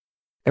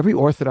Every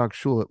Orthodox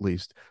shul, at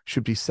least,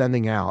 should be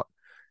sending out,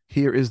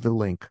 here is the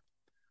link.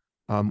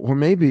 Or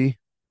maybe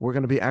we're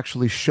going to be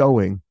actually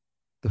showing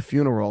the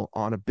funeral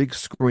on a big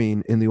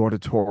screen in the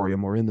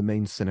auditorium or in the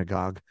main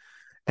synagogue.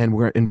 And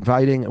we're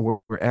inviting and we're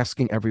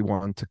asking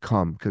everyone to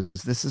come, because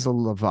this is a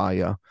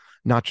levaya,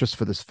 not just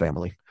for this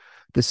family.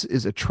 This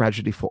is a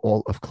tragedy for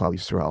all of Klal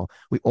Yisrael.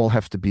 We all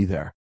have to be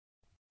there.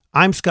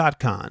 I'm Scott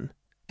Kahn,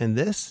 and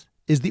this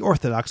is the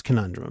Orthodox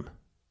Conundrum.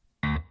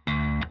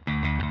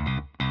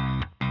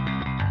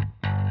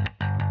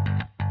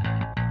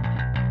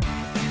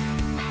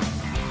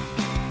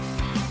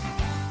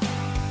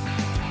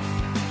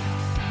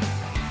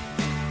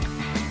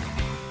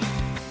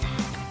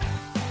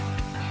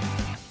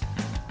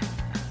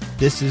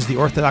 This is the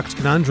Orthodox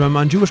Conundrum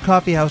on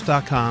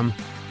JewishCoffeehouse.com.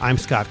 I'm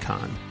Scott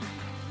Kahn.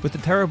 With the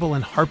terrible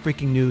and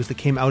heartbreaking news that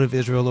came out of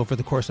Israel over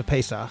the course of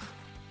Pesach,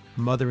 a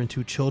mother and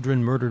two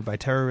children murdered by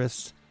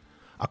terrorists,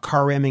 a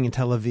car ramming in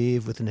Tel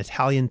Aviv with an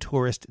Italian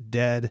tourist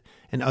dead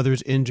and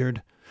others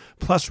injured,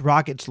 plus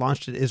rockets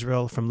launched at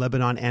Israel from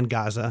Lebanon and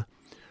Gaza,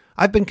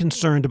 I've been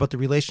concerned about the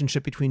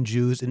relationship between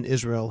Jews in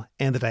Israel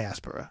and the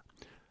diaspora.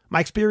 My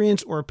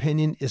experience or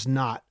opinion is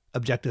not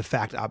objective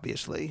fact,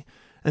 obviously,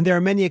 and there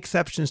are many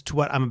exceptions to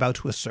what I'm about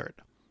to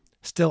assert.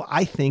 Still,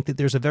 I think that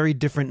there's a very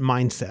different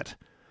mindset,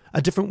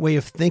 a different way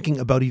of thinking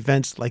about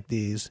events like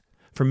these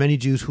for many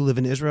Jews who live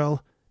in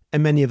Israel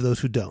and many of those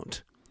who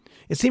don't.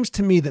 It seems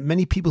to me that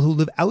many people who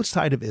live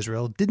outside of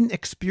Israel didn't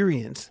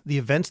experience the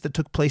events that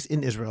took place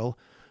in Israel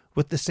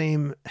with the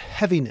same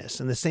heaviness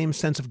and the same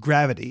sense of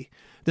gravity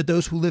that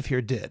those who live here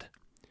did.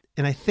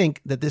 And I think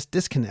that this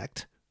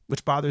disconnect,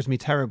 which bothers me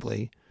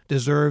terribly,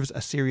 deserves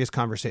a serious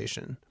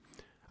conversation.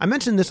 I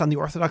mentioned this on the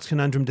Orthodox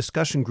Conundrum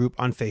discussion group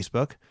on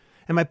Facebook,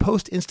 and my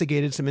post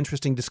instigated some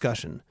interesting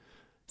discussion.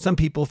 Some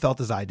people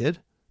felt as I did.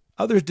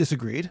 Others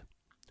disagreed.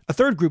 A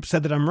third group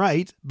said that I'm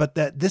right, but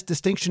that this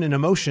distinction in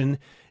emotion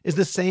is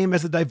the same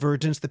as the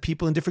divergence that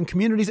people in different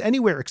communities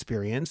anywhere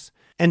experience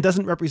and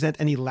doesn't represent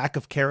any lack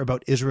of care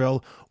about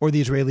Israel or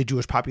the Israeli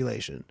Jewish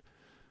population.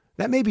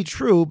 That may be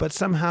true, but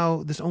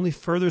somehow this only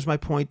furthers my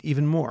point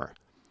even more.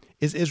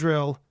 Is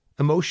Israel,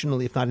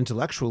 emotionally if not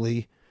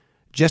intellectually,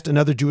 just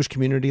another Jewish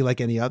community like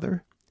any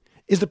other?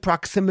 Is the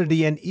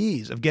proximity and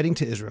ease of getting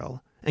to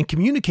Israel and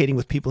communicating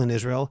with people in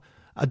Israel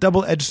a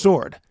double-edged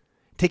sword,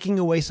 taking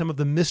away some of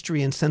the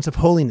mystery and sense of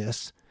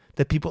holiness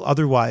that people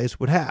otherwise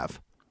would have?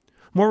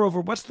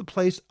 Moreover, what's the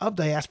place of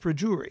diaspora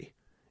Jewry?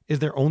 Is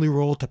their only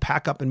role to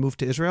pack up and move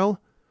to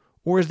Israel?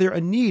 Or is there a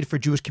need for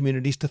Jewish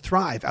communities to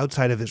thrive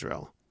outside of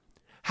Israel?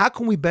 How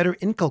can we better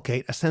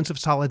inculcate a sense of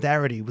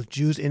solidarity with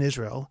Jews in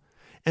Israel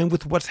and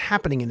with what's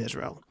happening in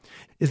Israel?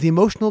 Is the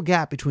emotional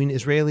gap between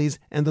Israelis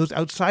and those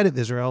outside of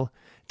Israel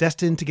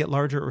destined to get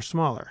larger or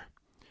smaller?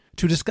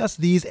 To discuss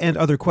these and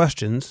other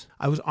questions,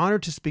 I was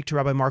honored to speak to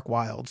Rabbi Mark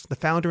Wilds, the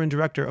founder and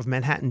director of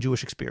Manhattan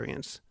Jewish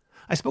Experience.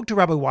 I spoke to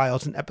Rabbi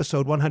Wilds in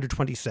episode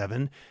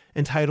 127,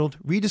 entitled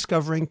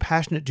Rediscovering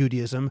Passionate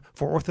Judaism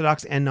for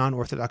Orthodox and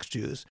Non-Orthodox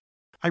Jews.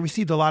 I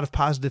received a lot of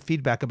positive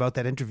feedback about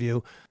that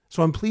interview,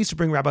 so I'm pleased to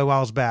bring Rabbi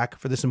Wilds back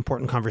for this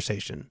important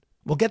conversation.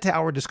 We'll get to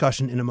our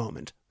discussion in a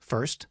moment.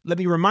 First, let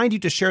me remind you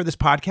to share this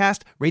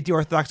podcast, rate the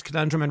Orthodox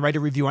Conundrum, and write a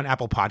review on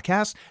Apple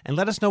Podcasts, and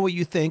let us know what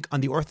you think on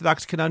the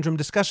Orthodox Conundrum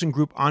discussion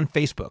group on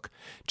Facebook.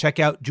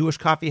 Check out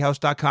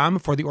JewishCoffeehouse.com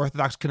for the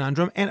Orthodox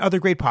Conundrum and other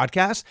great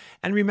podcasts,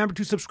 and remember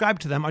to subscribe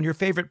to them on your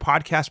favorite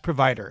podcast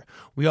provider.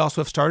 We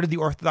also have started the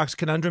Orthodox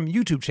Conundrum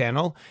YouTube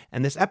channel,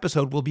 and this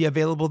episode will be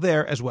available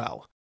there as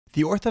well.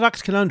 The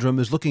Orthodox Conundrum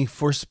is looking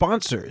for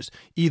sponsors,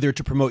 either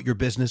to promote your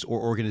business or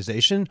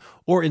organization,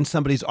 or in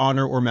somebody's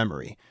honor or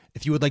memory.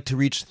 If you would like to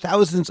reach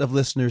thousands of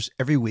listeners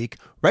every week,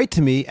 write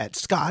to me at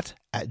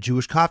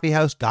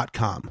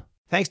scott@jewishcoffeehouse.com.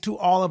 Thanks to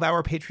all of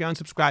our Patreon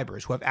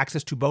subscribers who have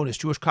access to bonus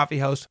Jewish Coffee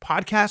House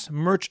podcasts,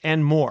 merch,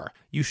 and more.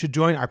 You should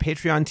join our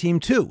Patreon team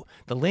too.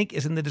 The link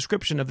is in the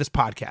description of this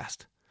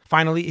podcast.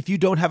 Finally, if you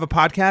don't have a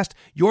podcast,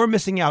 you're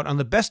missing out on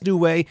the best new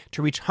way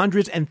to reach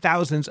hundreds and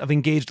thousands of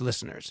engaged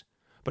listeners.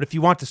 But if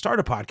you want to start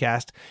a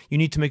podcast, you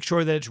need to make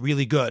sure that it's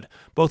really good,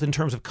 both in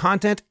terms of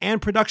content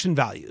and production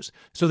values,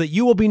 so that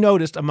you will be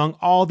noticed among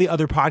all the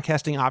other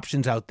podcasting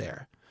options out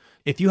there.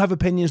 If you have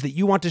opinions that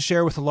you want to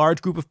share with a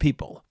large group of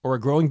people, or a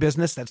growing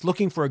business that's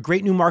looking for a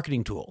great new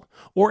marketing tool,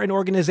 or an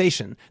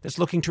organization that's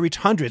looking to reach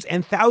hundreds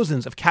and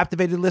thousands of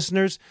captivated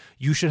listeners,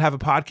 you should have a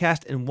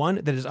podcast and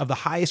one that is of the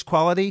highest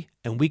quality,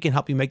 and we can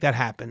help you make that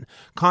happen.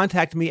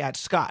 Contact me at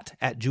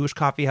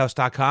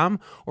scott@jewishcoffeehouse.com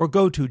or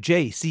go to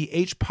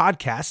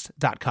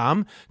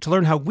jchpodcasts.com to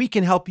learn how we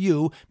can help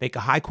you make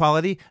a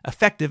high-quality,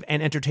 effective,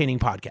 and entertaining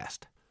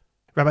podcast.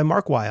 Rabbi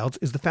Mark Wilds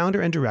is the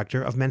founder and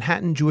director of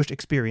Manhattan Jewish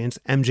Experience,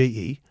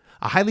 MJE,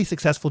 a highly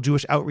successful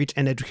Jewish outreach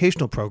and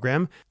educational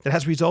program that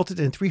has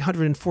resulted in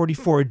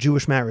 344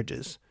 Jewish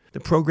marriages. The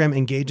program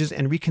engages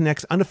and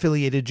reconnects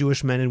unaffiliated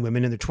Jewish men and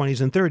women in their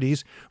 20s and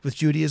 30s with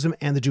Judaism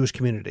and the Jewish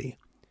community.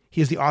 He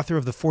is the author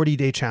of the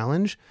 40-Day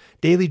Challenge,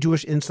 Daily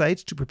Jewish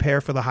Insights to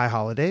Prepare for the High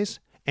Holidays,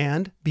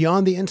 and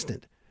Beyond the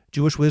Instant,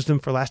 Jewish Wisdom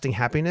for Lasting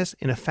Happiness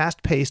in a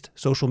Fast-Paced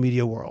Social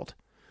Media World.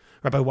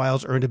 Rabbi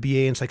Wiles earned a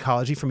BA in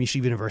psychology from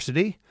Yeshiva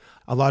University,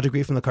 a law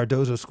degree from the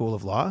Cardozo School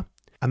of Law,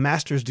 a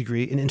master's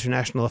degree in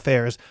international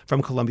affairs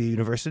from Columbia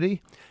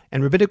University,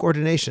 and rabbinic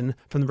ordination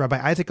from the Rabbi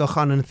Isaac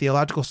Elchanan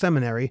Theological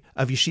Seminary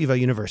of Yeshiva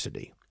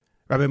University.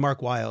 Rabbi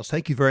Mark Wiles,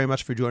 thank you very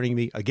much for joining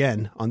me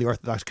again on the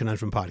Orthodox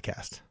Conundrum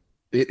podcast.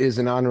 It is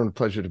an honor and a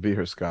pleasure to be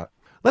here, Scott.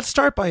 Let's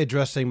start by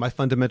addressing my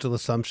fundamental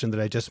assumption that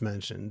I just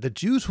mentioned, that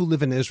Jews who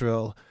live in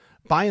Israel,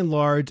 by and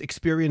large,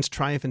 experience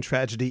triumph and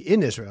tragedy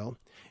in Israel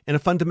in a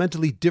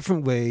fundamentally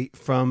different way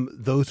from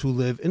those who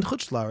live in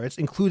Chutz La'aretz,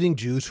 including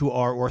Jews who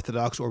are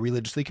Orthodox or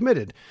religiously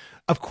committed.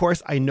 Of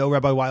course, I know,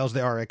 Rabbi Wiles,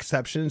 there are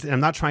exceptions, and I'm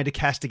not trying to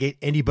castigate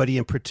anybody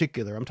in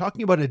particular. I'm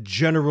talking about a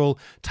general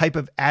type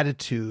of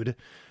attitude.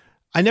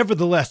 I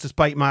nevertheless,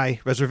 despite my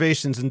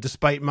reservations and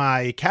despite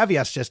my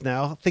caveats just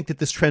now, think that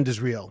this trend is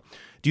real.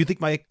 Do you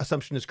think my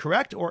assumption is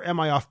correct, or am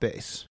I off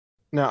base?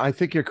 No, I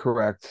think you're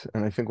correct,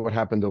 and I think what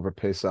happened over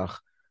Pesach,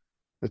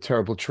 the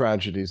terrible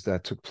tragedies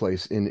that took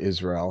place in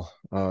Israel,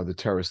 the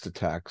terrorist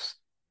attacks,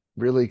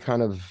 really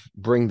kind of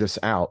bring this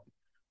out.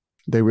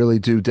 They really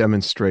do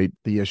demonstrate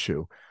the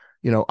issue.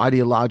 You know,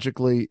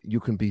 ideologically, you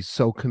can be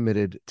so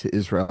committed to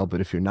Israel,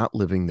 but if you're not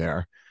living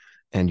there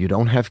and you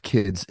don't have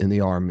kids in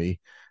the army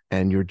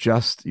and your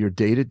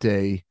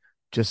day-to-day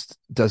just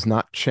does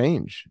not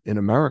change in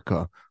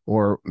America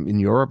or in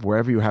Europe,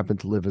 wherever you happen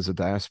to live as a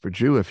diaspora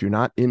Jew, if you're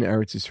not in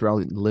Eretz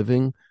Yisrael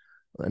living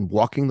and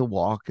walking the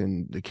walk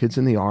and the kids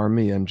in the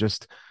army and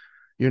just,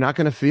 you're not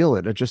going to feel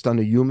it just on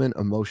a human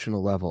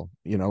emotional level,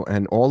 you know,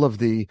 and all of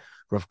the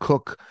Rav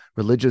Kook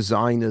religious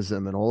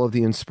Zionism and all of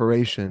the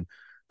inspiration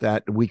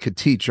that we could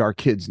teach our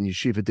kids in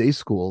yeshiva day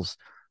schools,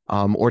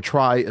 or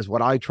try, as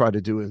what I try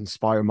to do, is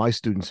inspire my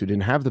students who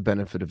didn't have the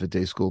benefit of a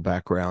day school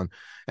background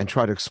and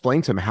try to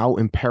explain to them how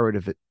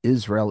imperative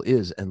Israel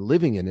is and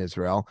living in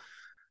Israel.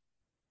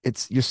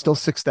 You're still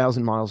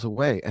 6,000 miles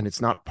away and it's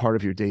not part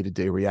of your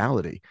day-to-day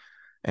reality.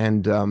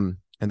 And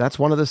that's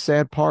one of the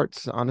sad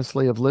parts,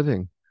 honestly, of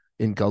living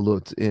in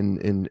Galut,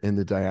 in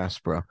the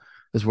diaspora,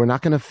 is we're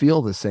not going to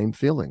feel the same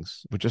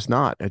feelings. We're just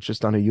not. It's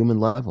just on a human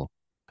level.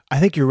 I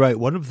think you're right.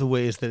 One of the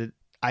ways that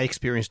I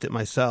experienced it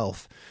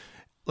myself,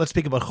 let's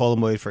speak about Chol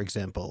HaMoed, for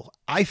example.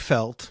 I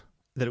felt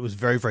that it was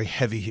very, very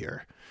heavy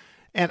here.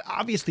 And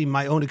obviously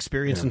my own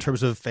experience in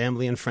terms of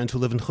family and friends who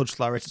live in Chutz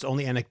La'aretz is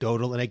only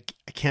anecdotal, and I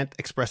can't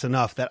express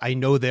enough that I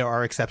know there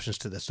are exceptions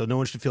to this. So no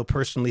one should feel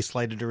personally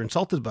slighted or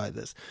insulted by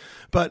this.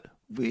 But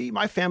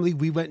my family,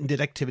 we went and did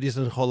activities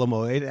in Chol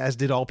HaMoed, as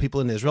did all people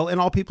in Israel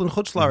and all people in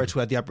Chutz La'aretz who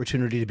had the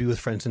opportunity to be with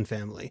friends and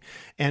family.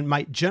 And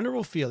my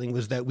general feeling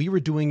was that we were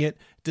doing it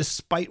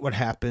despite what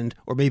happened,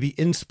 or maybe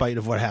in spite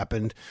of what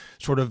happened,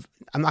 sort of,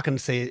 I'm not going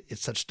to say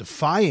it's such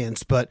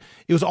defiance, but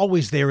it was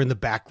always there in the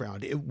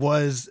background. It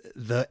was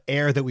the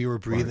air that we were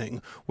breathing.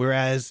 Right.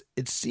 Whereas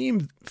it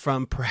seemed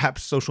from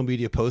perhaps social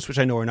media posts, which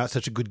I know are not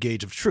such a good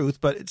gauge of truth,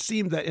 but it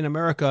seemed that in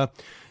America,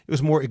 it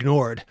was more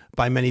ignored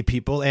by many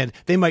people, and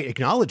they might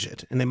acknowledge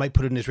it and they might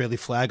put an Israeli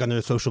flag on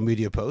their social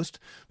media post,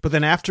 but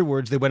then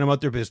afterwards they went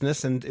about their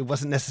business and it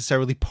wasn't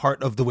necessarily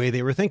part of the way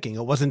they were thinking.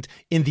 It wasn't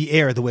in the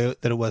air the way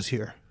that it was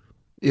here.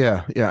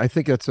 Yeah. I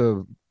think that's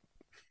a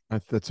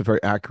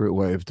very accurate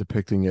way of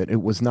depicting it.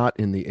 It was not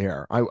in the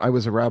air. I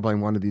was a rabbi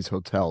in one of these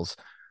hotels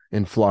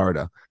in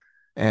Florida,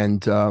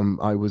 and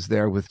I was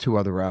there with two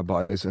other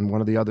rabbis, and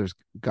one of the others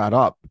got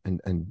up and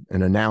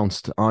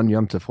announced on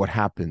Yom Tov what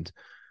happened.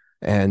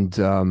 And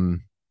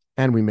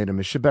we made a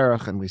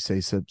mishaberach and we say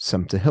some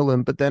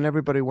tehillim, but then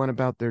everybody went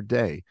about their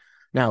day.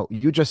 Now,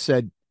 you just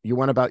said you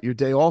went about your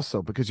day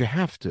also because you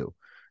have to.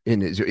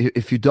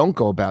 If you don't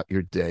go about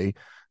your day,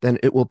 then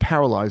it will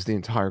paralyze the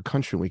entire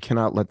country. We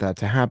cannot let that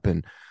to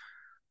happen.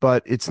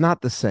 But it's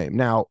not the same.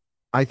 Now,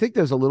 I think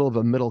there's a little of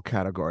a middle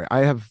category.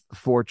 I have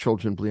 4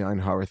 children, Bli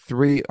Ayin Hara.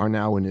 3 are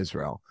now in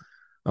Israel.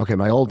 Okay,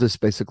 my oldest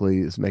basically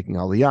is making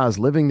aliyah, is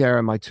living there,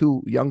 and my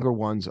 2 younger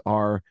ones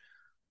are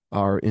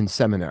in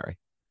seminary.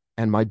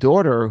 And my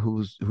daughter,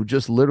 who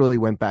just literally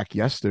went back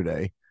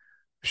yesterday,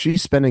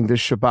 she's spending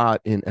this Shabbat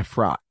in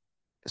Efrat.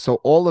 So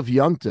all of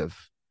Yom Tov,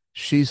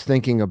 she's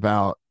thinking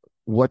about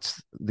what's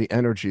the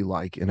energy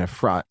like in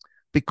Efrat.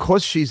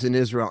 Because she's in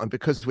Israel and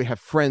because we have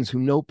friends who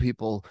know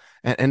people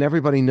and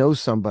everybody knows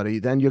somebody,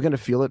 then you're going to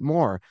feel it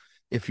more.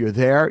 If you're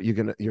there, you're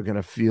going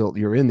to feel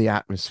you're in the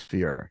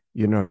atmosphere,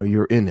 you know,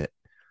 you're in it.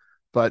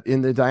 But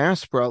in the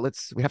diaspora,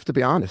 we have to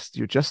be honest,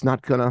 you're just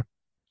not going to,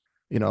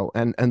 you know,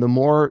 and the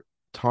more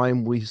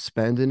time we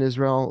spend in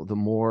Israel, the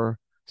more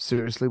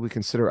seriously we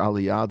consider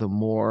Aliyah, the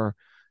more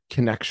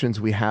connections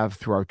we have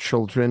through our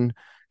children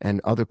and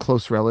other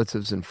close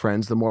relatives and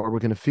friends, the more we're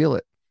going to feel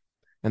it.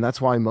 And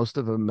that's why most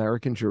of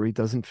American Jewry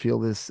doesn't feel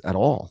this at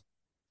all.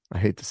 I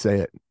hate to say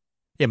it.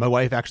 Yeah, my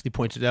wife actually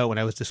pointed out when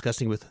I was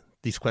discussing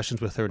these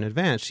questions with her in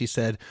advance, she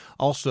said,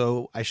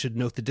 also, I should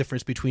note the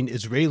difference between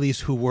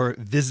Israelis who were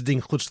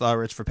visiting Chutz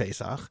La'aretz for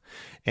Pesach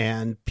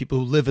and people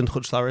who live in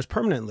Chutz La'aretz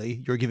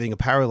permanently. You're giving a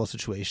parallel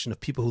situation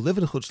of people who live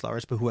in Chutz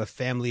La'aretz but who have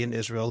family in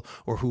Israel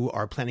or who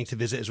are planning to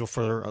visit Israel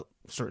for a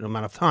certain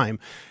amount of time.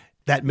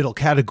 that middle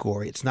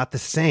category. It's not the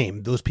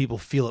same. Those people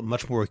feel it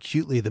much more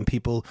acutely than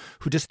people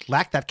who just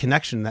lack that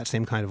connection in that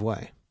same kind of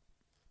way.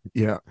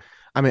 Yeah.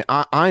 I mean,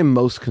 I'm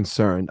most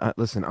concerned.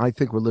 Listen, I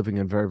think we're living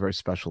in very, very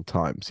special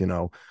times.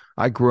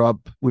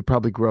 We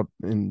probably grew up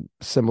in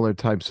similar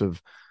types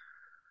of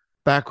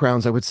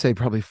backgrounds. I would say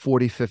probably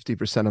 40,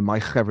 50% of my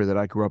chaver that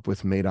I grew up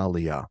with made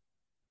aliyah.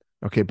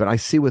 Okay. But I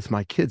see with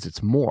my kids,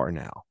 it's more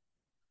now,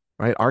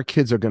 right? Our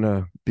kids are going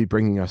to be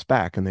bringing us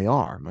back, and they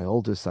are. My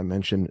oldest, I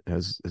mentioned,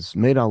 has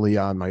made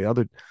aliyah, and my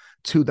other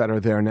two that are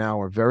there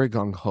now are very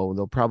gung-ho.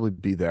 They'll probably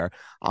be there.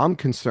 I'm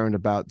concerned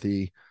about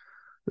the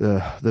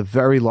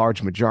very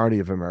large majority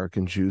of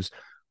American Jews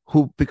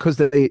who, because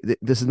this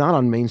is not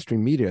on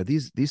mainstream media,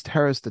 these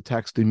terrorist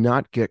attacks do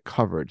not get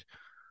covered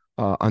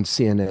on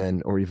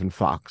CNN or even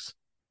Fox.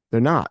 They're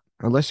not,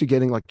 unless you're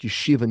getting like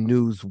yeshiva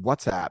news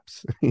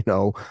WhatsApps,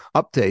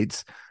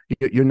 updates.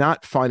 You're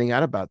not finding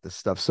out about this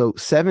stuff. So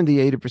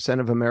 70-80%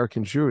 of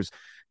American Jews.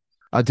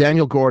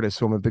 Daniel Gordis,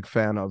 who I'm a big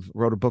fan of,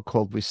 wrote a book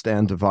called We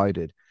Stand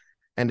Divided,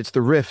 and it's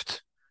the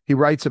rift. He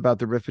writes about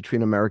the rift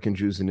between American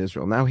Jews and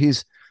Israel. Now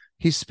he's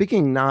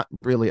speaking not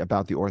really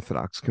about the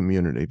Orthodox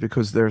community,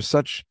 because there's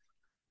such,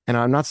 and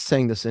I'm not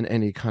saying this in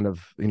any kind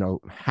of,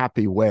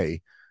 happy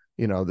way.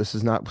 This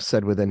is not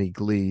said with any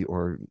glee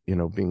or,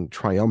 being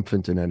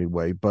triumphant in any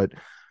way, but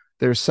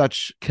there's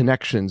such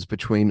connections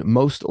between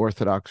most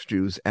Orthodox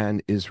Jews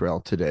and Israel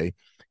today,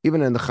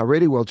 even in the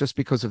Haredi world, just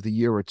because of the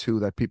year or two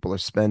that people are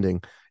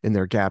spending in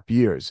their gap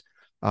years,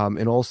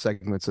 in all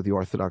segments of the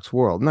Orthodox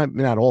world.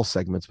 Not all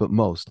segments, but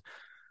most.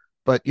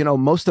 But,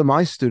 most of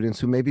my students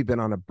who maybe been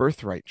on a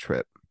birthright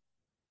trip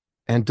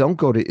and don't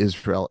go to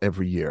Israel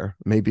every year,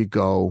 maybe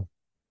go,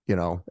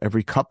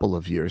 every couple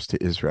of years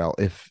to Israel,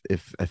 if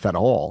at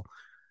all,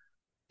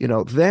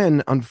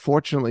 then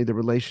unfortunately the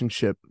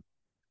relationship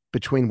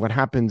between what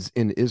happens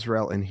in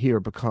Israel and here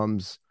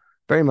becomes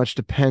very much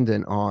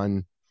dependent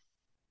on,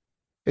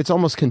 it's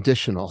almost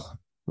conditional.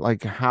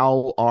 Like,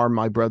 how are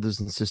my brothers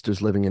and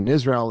sisters living in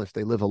Israel? If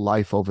they live a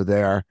life over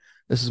there,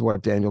 this is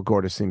what Daniel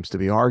Gordis seems to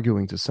be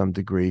arguing to some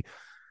degree,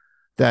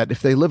 that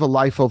if they live a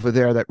life over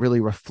there that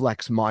really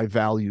reflects my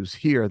values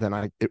here,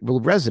 then it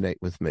will resonate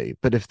with me.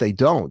 But if they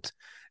don't,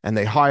 and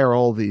they hire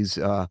all these,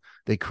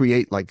 they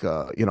create like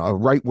a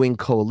right-wing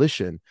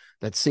coalition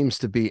that seems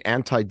to be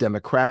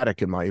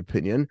anti-democratic, in my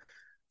opinion,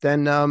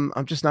 then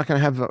I'm just not going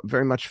to have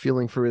very much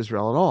feeling for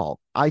Israel at all.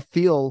 I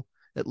feel,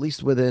 at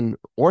least within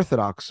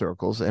Orthodox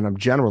circles, and I'm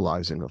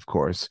generalizing, of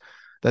course,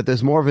 that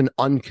there's more of an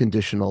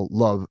unconditional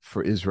love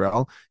for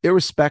Israel,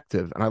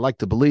 irrespective, and I like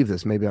to believe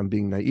this, maybe I'm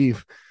being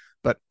naive,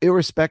 but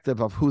irrespective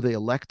of who they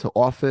elect to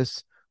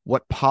office,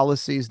 what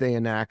policies they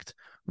enact,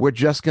 we're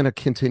just going to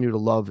continue to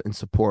love and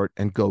support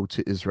and go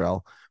to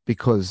Israel,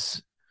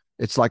 because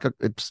it's like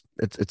it's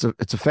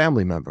a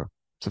family member.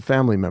 It's a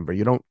family member.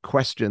 You don't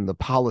question the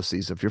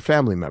policies of your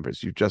family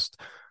members.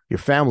 You're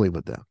family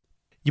with them.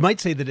 You might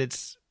say that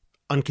it's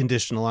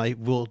unconditional. I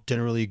will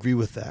generally agree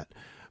with that.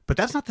 But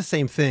that's not the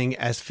same thing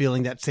as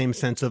feeling that same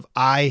sense of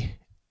I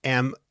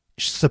am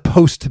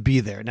supposed to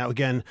be there. Now,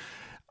 again,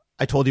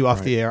 I told you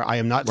off the air, I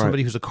am not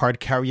somebody who's a card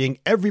carrying,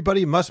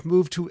 everybody must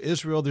move to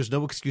Israel. There's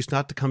no excuse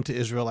not to come to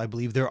Israel. I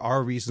believe there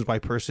are reasons why a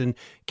person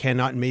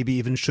cannot and maybe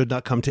even should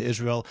not come to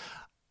Israel.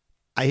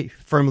 I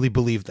firmly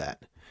believe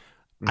that.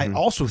 I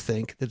also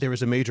think that there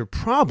is a major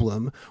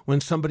problem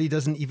when somebody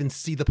doesn't even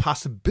see the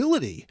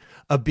possibility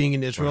of being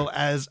in Israel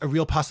as a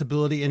real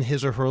possibility in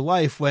his or her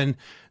life, when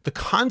the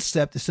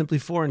concept is simply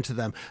foreign to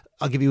them.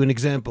 I'll give you an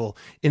example.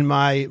 In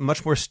my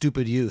much more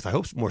stupid youth, I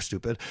hope more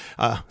stupid,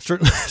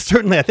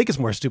 certainly I think it's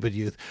more stupid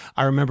youth,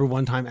 I remember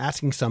one time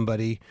asking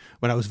somebody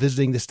when I was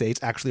visiting the States,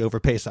 actually over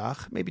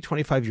Pesach, maybe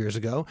 25 years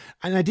ago,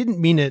 and I didn't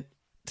mean it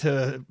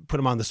to put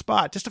him on the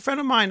spot. Just a friend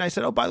of mine, I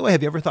said, oh, by the way,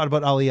 have you ever thought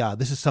about Aliyah?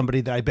 This is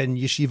somebody that I've been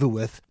in yeshiva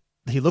with.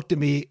 He looked at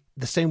me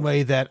the same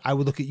way that I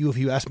would look at you if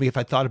you asked me if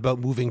I thought about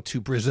moving to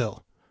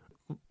Brazil.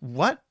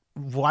 What?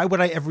 Why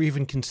would I ever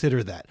even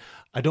consider that?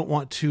 I don't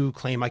want to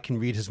claim I can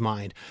read his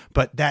mind,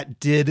 but that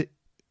did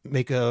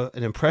make an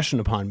impression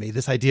upon me.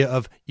 This idea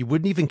of you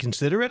wouldn't even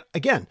consider it.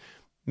 Again,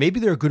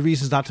 maybe there are good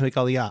reasons not to make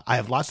Aliyah. I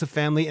have lots of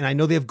family and I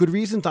know they have good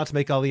reasons not to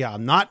make Aliyah.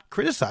 I'm not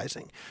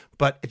criticizing,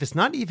 but if it's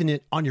not even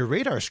on your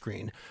radar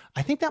screen,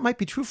 I think that might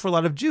be true for a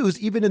lot of Jews,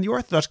 even in the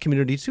Orthodox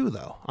community too,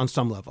 though, on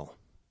some level.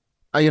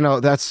 Then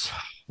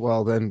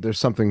there's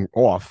something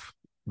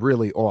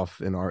really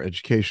off in our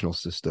educational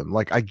system.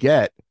 Like, I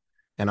get,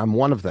 and I'm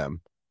one of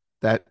them,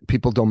 that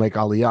people don't make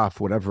Aliyah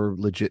for whatever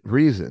legit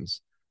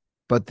reasons,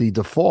 but the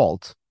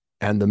default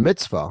and the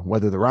mitzvah,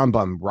 whether the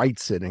Rambam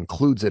writes it,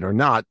 includes it or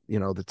not,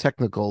 the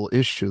technical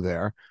issue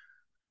there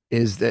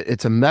is that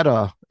it's a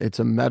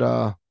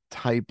meta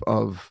type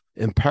of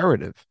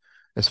imperative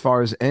as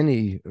far as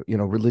any,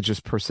 religious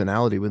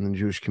personality within the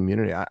Jewish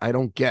community. I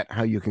don't get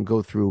how you can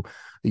go through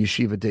the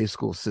yeshiva day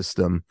school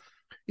system,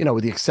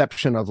 with the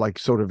exception of like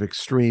sort of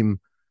extreme,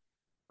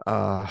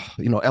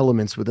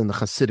 elements within the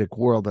Hasidic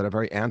world that are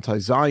very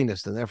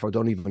anti-Zionist and therefore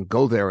don't even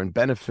go there and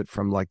benefit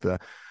from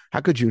how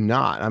could you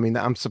not? I mean,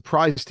 I'm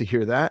surprised to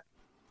hear that.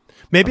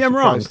 Maybe I'm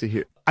wrong.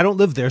 I don't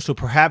live there, so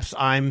perhaps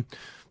I'm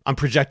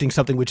projecting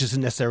something which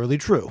isn't necessarily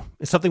true.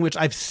 It's something which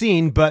I've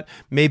seen, but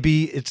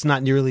maybe it's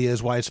not nearly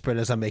as widespread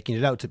as I'm making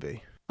it out to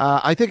be.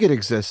 I think it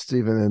exists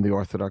even in the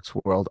Orthodox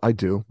world. I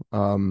do.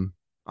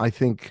 I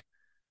think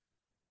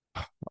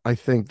I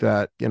think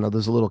that,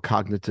 there's a little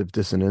cognitive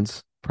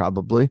dissonance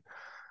probably,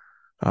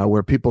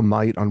 where people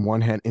might, on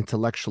one hand,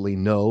 intellectually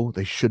know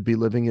they should be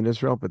living in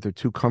Israel, but they're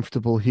too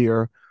comfortable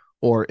here,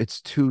 or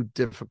it's too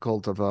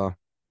difficult of a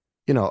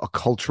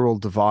cultural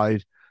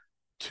divide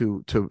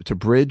to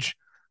bridge.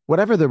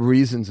 Whatever the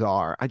reasons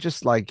are, I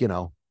just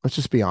let's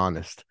just be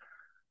honest,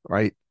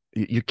 right?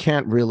 You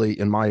can't really,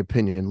 in my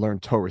opinion, learn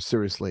Torah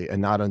seriously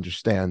and not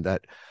understand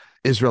that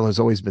Israel has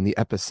always been the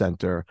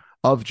epicenter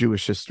of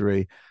Jewish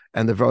history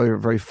and the very,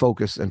 very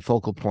focus and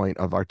focal point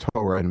of our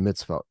Torah and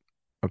mitzvot.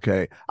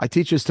 Okay. I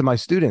teach this to my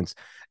students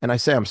and I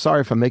say, I'm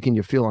sorry if I'm making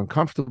you feel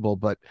uncomfortable,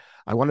 but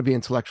I want to be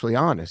intellectually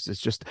honest. It's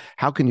just,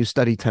 how can you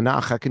study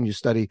Tanakh? How can you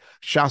study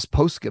Shas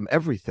Poskim,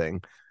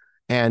 everything,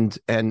 and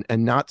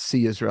not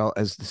see Israel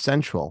as the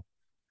central,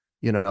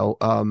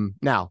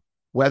 now,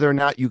 whether or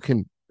not you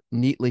can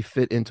neatly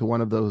fit into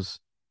one of those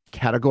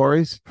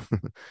categories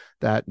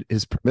that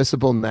is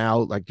permissible now,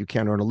 like you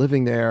can't earn a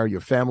living there, your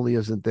family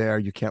isn't there,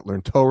 you can't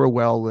learn Torah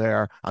well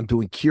there, I'm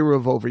doing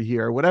kiruv over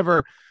here,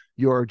 whatever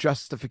your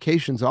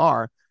justifications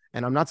are.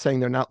 And I'm not saying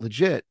they're not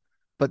legit,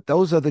 but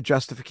those are the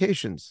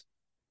justifications,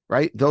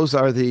 right? Those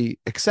are the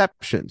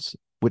exceptions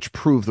which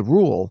prove the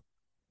rule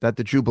that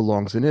the Jew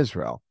belongs in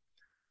Israel.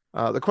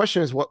 The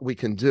question is what we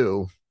can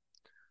do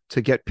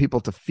to get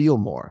people to feel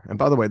more. And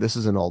by the way, this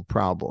is an old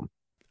problem.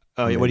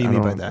 Oh, yeah. What do you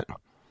mean by that?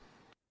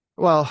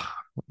 Well,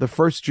 the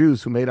first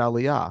Jews who made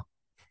Aliyah,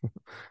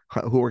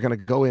 who were going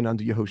to go in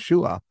under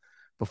Yehoshua,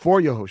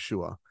 before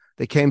Yehoshua,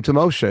 they came to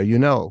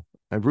Moshe,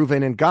 and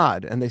Reuven and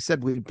Gad, and they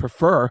said, we'd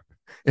prefer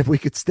if we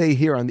could stay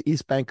here on the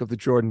east bank of the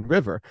Jordan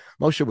River.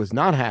 Moshe was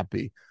not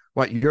happy.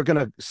 What, you're going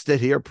to sit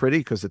here pretty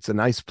because it's a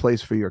nice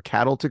place for your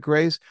cattle to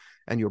graze,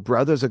 and your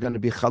brothers are going to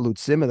be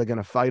chalutzim and they're going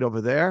to fight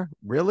over there?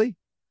 Really?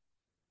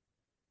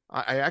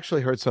 I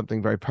actually heard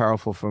something very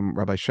powerful from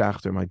Rabbi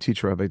Schachter, my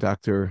teacher, Rabbi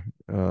Dr.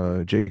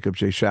 Jacob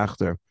J.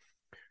 Schachter.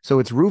 So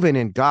it's Reuven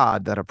and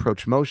Gad that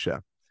approach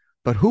Moshe,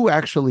 but who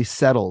actually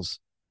settles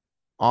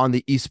on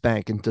the East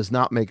Bank and does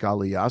not make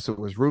Aliyah? So it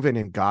was Reuven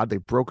and Gad. They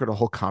brokered a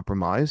whole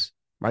compromise,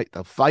 right?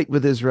 They'll fight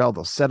with Israel,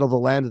 they'll settle the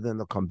land, and then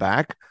they'll come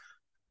back.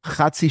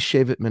 Chatzi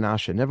Shevet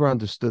Menashe, never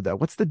understood that.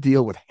 What's the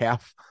deal with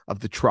half of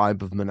the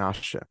tribe of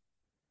Menashe?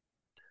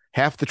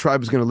 Half the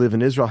tribe is going to live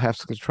in Israel, half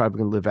the tribe is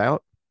going to live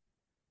out.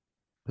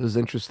 This is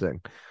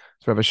interesting.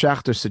 So Rabbi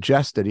Schachter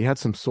suggested, he had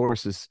some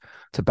sources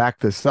to back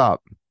this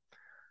up,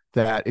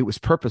 that it was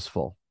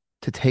purposeful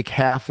to take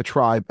half a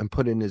tribe and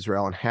put in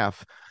Israel and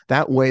half.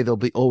 That way there'll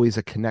be always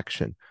a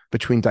connection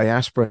between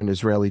diaspora and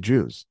Israeli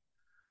Jews.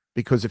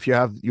 Because if you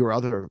have your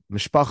other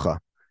mishpacha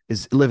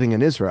is living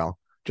in Israel,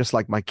 just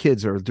like my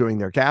kids are doing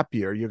their gap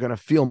year, you're going to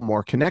feel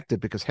more connected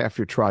because half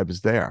your tribe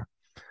is there.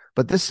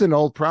 But this is an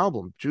old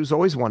problem. Jews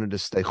always wanted to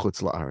stay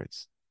chutz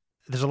la'aretz.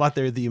 There's a lot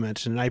there that you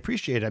mentioned, and I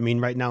appreciate it. I mean,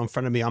 right now in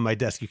front of me on my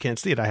desk, you can't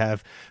see it. I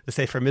have the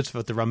Sefer Mitzvah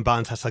with the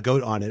Ramban's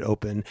Hasagot on it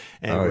open,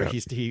 and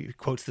he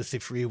quotes the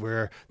Sifri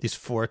where these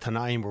four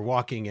Tanaim were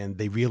walking, and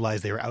they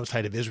realized they were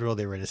outside of Israel.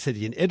 They were in a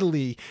city in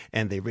Italy,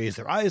 and they raised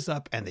their eyes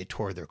up, and they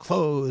tore their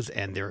clothes,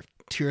 and their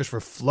tears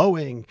were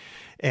flowing,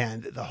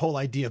 and the whole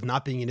idea of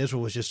not being in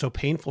Israel was just so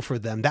painful for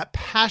them. That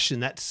passion,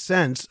 that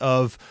sense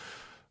of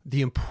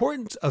the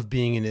importance of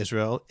being in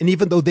Israel, and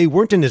even though they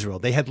weren't in Israel,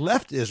 they had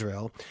left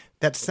Israel,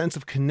 that sense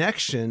of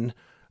connection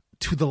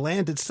to the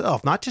land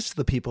itself, not just to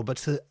the people, but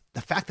to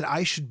the fact that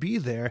I should be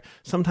there,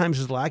 sometimes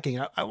is lacking.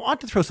 I want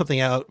to throw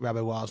something out,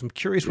 Rabbi Wiles. I'm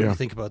curious what you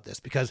think about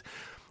this, because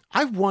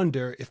I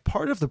wonder if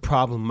part of the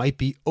problem might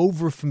be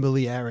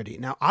over-familiarity.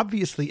 Now,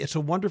 obviously, it's a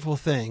wonderful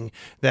thing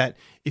that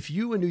if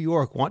you in New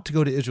York want to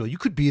go to Israel, you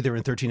could be there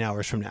in 13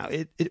 hours from now.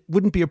 It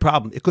wouldn't be a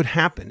problem. It could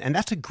happen. And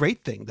that's a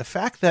great thing. The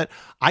fact that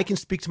I can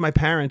speak to my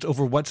parents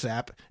over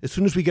WhatsApp, as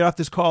soon as we get off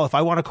this call, if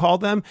I want to call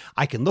them,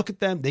 I can look at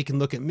them, they can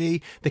look at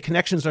me. The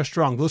connections are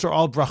strong. Those are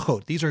all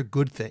brachot. These are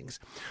good things.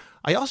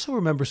 I also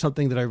remember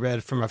something that I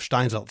read from Rav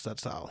Steinsaltz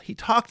Zatzal. He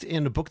talked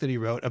in a book that he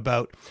wrote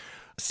about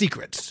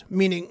secrets,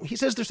 meaning he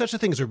says there's such a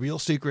thing as a real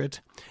secret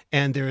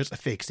and there is a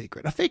fake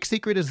secret. A fake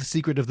secret is the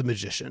secret of the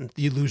magician,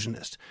 the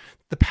illusionist.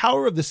 The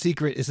power of the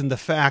secret is in the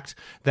fact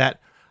that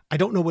I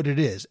don't know what it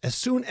is. As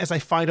soon as I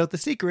find out the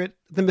secret,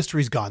 the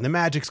mystery's gone, the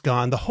magic's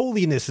gone, the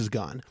holiness is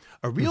gone.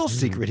 A real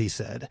secret, he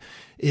said,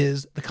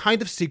 is the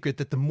kind of secret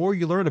that the more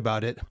you learn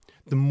about it,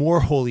 the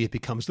more holy it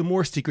becomes, the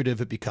more secretive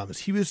it becomes.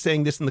 He was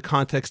saying this in the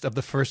context of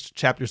the first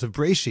chapters of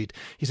Breshit.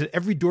 He said,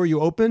 every door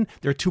you open,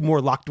 there are two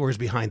more locked doors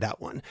behind that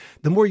one.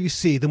 The more you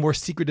see, the more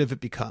secretive it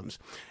becomes.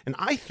 And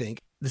I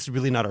think, this is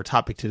really not our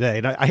topic today,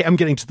 and I am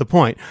getting to the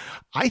point,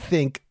 I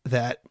think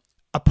that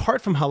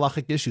apart from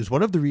halachic issues,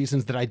 one of the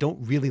reasons that I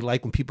don't really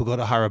like when people go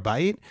to Har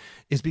HaBayit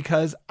is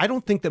because I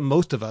don't think that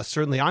most of us,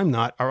 certainly I'm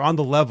not, are on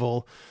the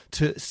level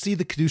to see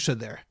the Kedusha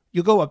there.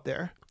 You'll go up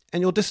there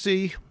and you'll just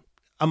see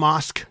a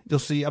mosque, you'll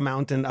see a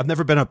mountain. I've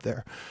never been up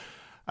there.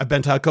 I've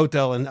been to a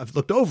Kotel and I've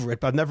looked over it,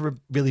 but I've never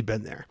really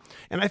been there.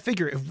 And I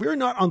figure if we're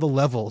not on the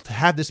level to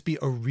have this be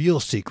a real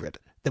secret,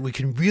 that we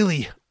can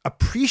really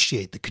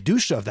appreciate the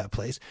Kedusha of that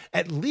place,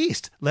 at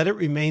least let it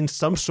remain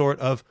some sort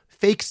of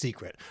fake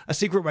secret, a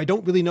secret where I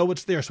don't really know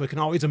what's there, so I can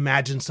always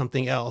imagine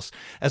something else,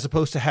 as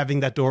opposed to having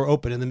that door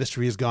open and the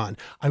mystery is gone.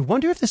 I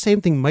wonder if the same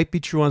thing might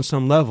be true on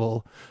some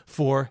level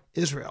for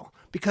Israel,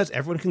 because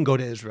everyone can go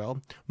to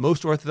Israel.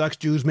 Most Orthodox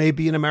Jews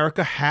maybe in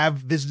America have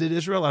visited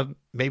Israel.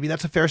 Maybe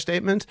that's a fair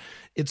statement.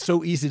 It's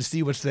so easy to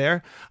see what's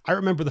there. I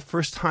remember the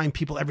first time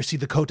people ever see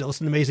the Kotel.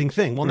 It's an amazing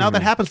thing. Well, now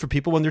that happens for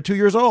people when they're 2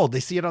 years old. They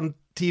see it on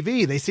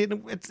TV. They see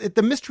it.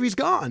 The mystery's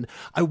gone.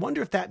 I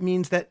wonder if that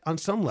means that on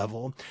some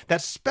level,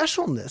 that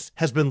specialness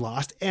has been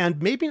lost,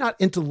 and maybe not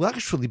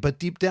intellectually, but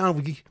deep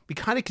down, we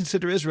kind of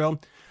consider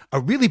Israel a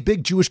really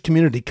big Jewish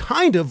community,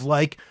 kind of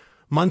like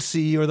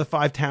Muncie or the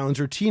Five Towns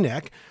or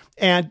Teaneck,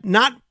 and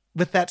not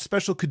with that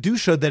special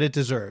Kedusha that it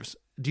deserves.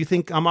 Do you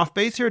think I'm off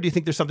base here, or do you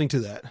think there's something to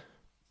that?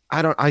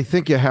 I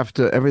think you have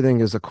to,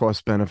 everything is a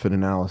cost benefit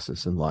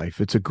analysis in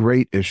life. It's a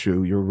great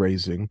issue you're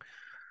raising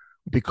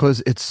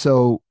because it's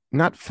so,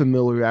 not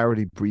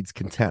familiarity breeds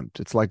contempt.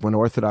 It's like when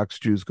Orthodox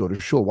Jews go to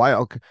shul.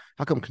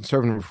 How come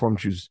conservative Reform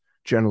Jews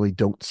generally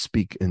don't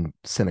speak in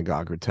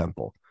synagogue or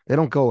temple? They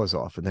don't go as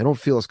often. They don't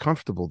feel as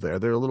comfortable there.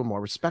 They're a little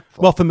more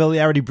respectful. Well,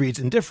 familiarity breeds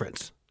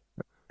indifference.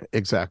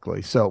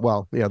 Exactly. So,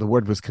 well, yeah, the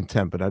word was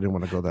contempt, but I didn't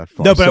want to go that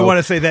far. No, but I want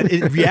to say that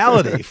in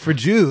reality, for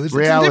Jews, it's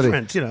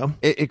indifference,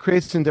 It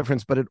creates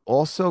indifference, but it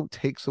also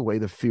takes away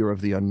the fear of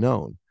the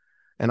unknown.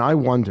 And I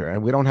wonder,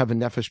 and we don't have a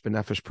nefesh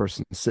b'nefesh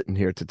person sitting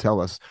here to tell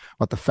us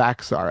what the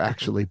facts are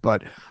actually,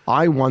 but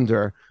I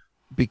wonder,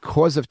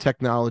 because of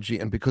technology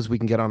and because we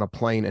can get on a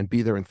plane and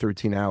be there in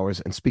 13 hours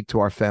and speak to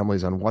our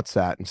families on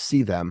WhatsApp and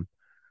see them,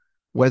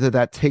 whether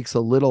that takes a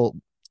little,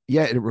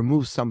 it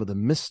removes some of the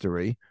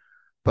mystery,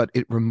 but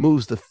it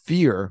removes the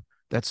fear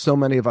that so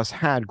many of us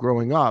had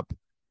growing up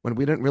when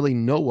we didn't really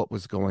know what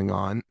was going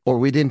on, or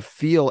we didn't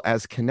feel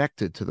as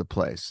connected to the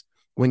place.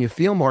 When you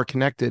feel more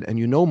connected and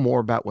you know more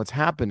about what's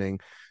happening,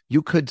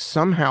 you could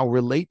somehow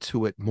relate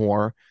to it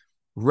more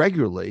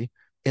regularly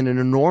in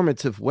an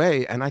normative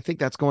way. And I think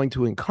that's going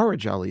to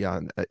encourage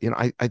Aliyah.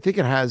 I think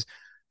it has.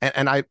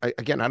 And I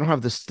don't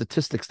have the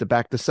statistics to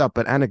back this up,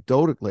 but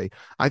anecdotally,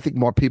 I think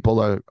more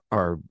people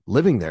are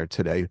living there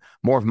today.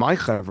 More of my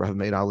chevra have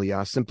made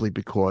Aliyah simply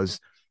because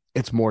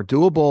it's more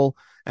doable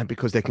and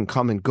because they can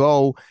come and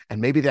go.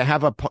 And maybe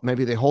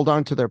maybe they hold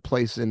on to their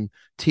place in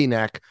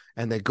Teaneck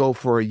and they go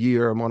for a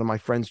year. And one of my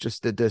friends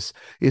just did this.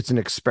 It's an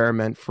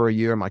experiment for a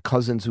year. My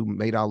cousins who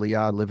made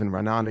Aliyah live in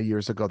Ranana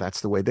years ago.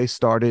 That's the way they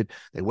started.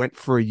 They went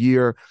for a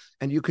year.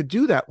 And you could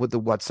do that with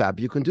the WhatsApp.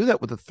 You can do that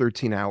with the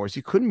 13 hours.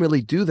 You couldn't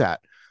really do that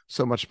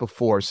so much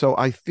before. So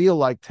I feel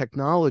like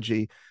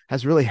technology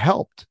has really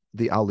helped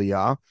the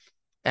Aliyah.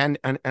 And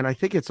I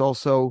think it's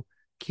also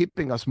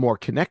keeping us more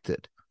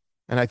connected.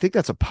 And I think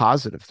that's a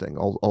positive thing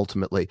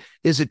ultimately.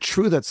 Is it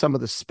true that some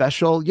of the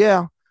special?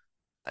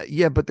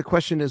 Yeah, but the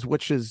question is,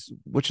 which is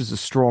a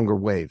stronger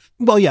wave?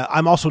 Well, yeah,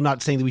 I'm also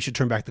not saying that we should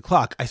turn back the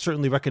clock. I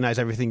certainly recognize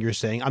everything you're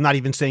saying. I'm not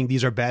even saying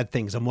these are bad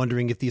things. I'm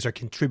wondering if these are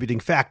contributing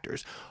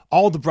factors.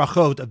 All the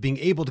brachot of being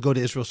able to go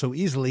to Israel so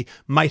easily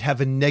might have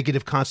a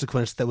negative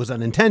consequence that was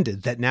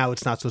unintended, that now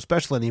it's not so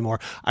special anymore.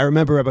 I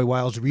remember Rabbi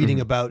Wiles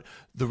reading about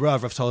the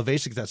Rav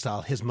Soloveitchik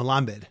Zatzal, his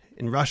Melamed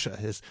in Russia,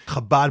 his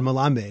Chabad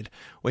Melamed,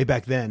 way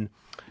back then.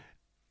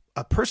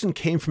 A person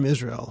came from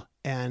Israel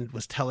and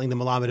was telling the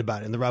Melamed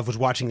about it. And the Rav was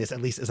watching this,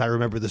 at least as I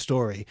remember the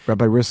story.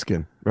 Rabbi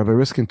Riskin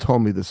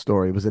told me the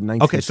story. It was in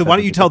 1970. Okay, so why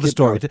don't you tell the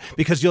story?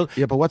 Because you'll...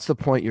 Yeah, but what's the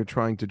point you're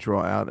trying to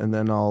draw out? And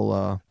then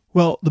I'll...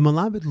 Well, the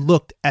Melamed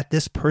looked at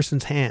this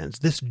person's hands,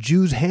 this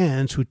Jew's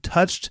hands who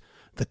touched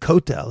the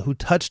Kotel, who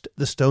touched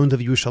the stones of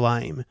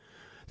Yerushalayim.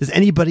 Does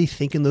anybody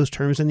think in those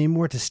terms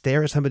anymore, to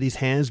stare at somebody's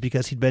hands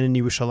because he'd been in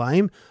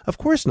Yerushalayim? Of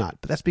course not,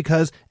 but that's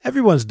because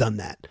everyone's done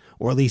that,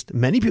 or at least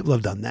many people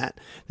have done that.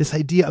 This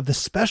idea of the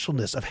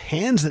specialness of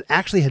hands that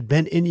actually had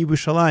been in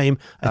Yerushalayim,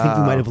 I think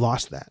we might have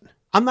lost that.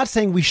 I'm not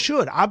saying we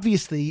should.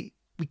 Obviously,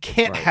 we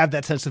can't have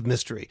that sense of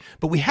mystery,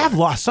 but we have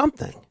lost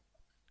something.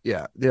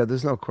 Yeah,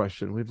 there's no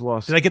question. We've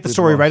lost. Did I get the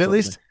story right, at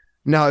least?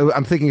 No,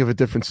 I'm thinking of a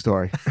different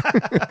story.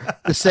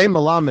 The same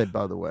Melamed,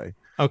 by the way.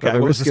 Okay, Rabbi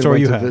what was Riskin the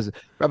story you had?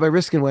 Rabbi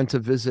Riskin went to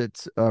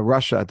visit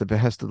Russia at the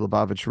behest of the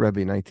Lubavitch Rebbe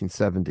in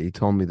 1970. He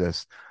told me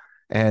this.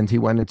 And he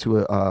went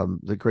into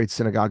the great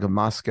synagogue of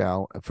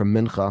Moscow for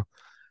Mincha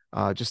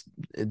just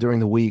during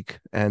the week.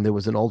 And there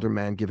was an older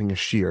man giving a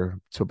shiur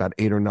to about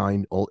 8 or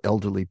 9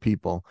 elderly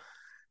people.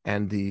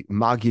 And the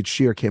Maggid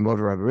shiur came over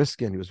to Rabbi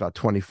Riskin. He was about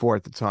 24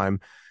 at the time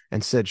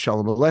and said,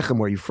 Shalom Aleichem,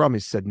 where are you from? He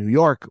said, New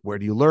York. Where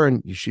do you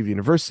learn? Yeshiva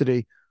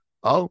University.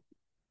 Oh,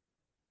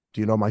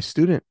 do you know my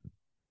student?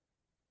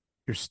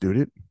 Your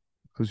student?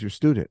 Who's your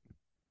student?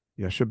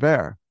 Yesha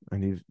Ber.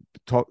 And he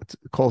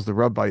calls the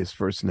Rav by his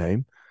first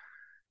name.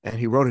 And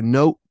he wrote a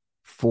note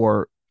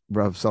for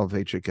Rav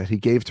Soloveitchik that he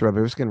gave to Rabbi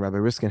Riskin. Rabbi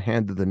Riskin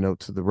handed the note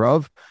to the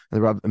Rav, and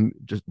the Rav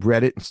just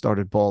read it and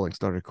started bawling,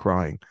 started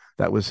crying.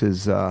 That was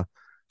his Chabad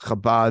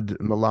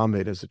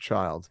Melamed as a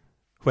child.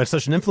 who had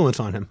such an influence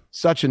on him.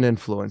 Such an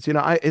influence.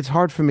 It's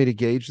hard for me to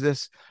gauge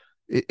this.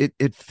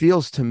 It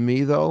feels to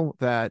me though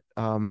that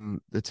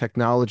the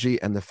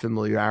technology and the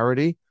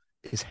familiarity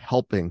is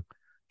helping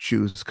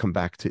Jews come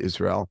back to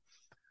Israel.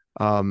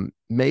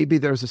 Maybe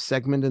there's a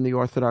segment in the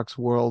Orthodox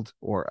world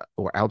or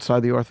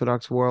outside the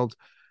Orthodox world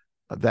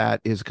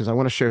that is, because I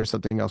want to share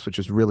something else which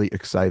is really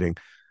exciting.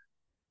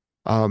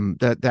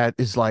 That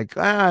is like,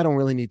 I don't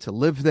really need to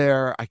live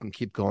there. I can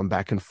keep going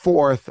back and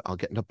forth. I'll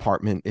get an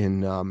apartment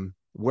in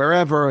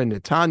wherever in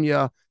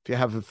Netanya. If you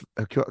have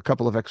a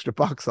couple of extra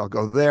bucks, I'll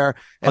go there.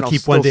 And I'll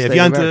keep one day of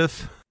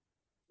Yontif.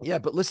 Yeah,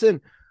 but listen,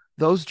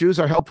 those Jews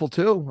are helpful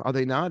too, are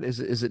they not? Is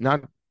it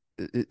not?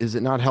 Is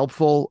it not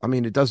helpful? I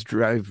mean, it does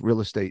drive real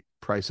estate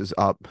prices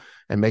up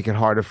and make it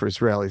harder for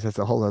Israelis. That's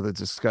a whole other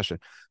discussion.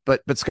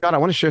 But Scott, I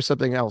want to share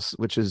something else,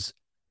 which is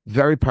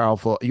very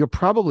powerful. You're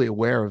probably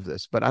aware of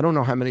this, but I don't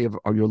know how many of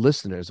your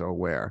listeners are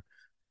aware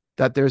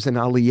that there's an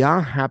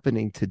aliyah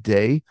happening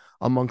today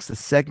amongst a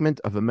segment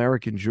of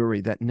American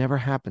Jewry that never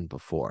happened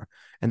before.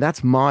 And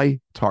that's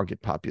my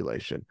target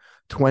population,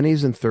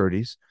 20s and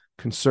 30s,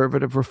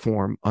 conservative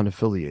reform,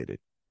 unaffiliated,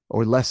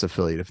 or less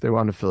affiliated. If they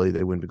were unaffiliated,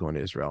 they wouldn't be going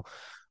to Israel.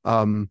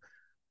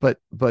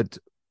 But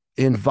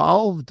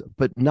involved,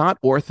 but not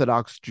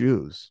Orthodox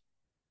Jews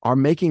are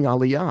making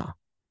aliyah.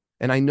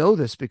 And I know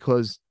this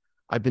because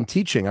I've been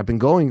teaching. I've been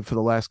going for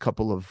the last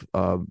couple of,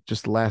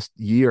 just last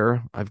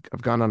year. I've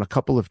gone on a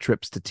couple of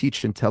trips to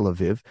teach in Tel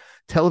Aviv.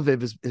 Tel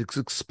Aviv is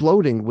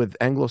exploding with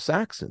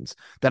Anglo-Saxons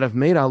that have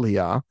made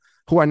aliyah,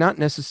 who are not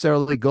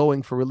necessarily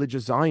going for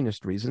religious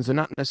Zionist reasons. They're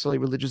not necessarily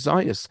religious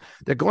Zionists.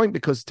 They're going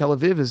because Tel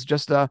Aviv is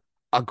just a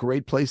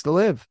great place to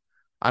live.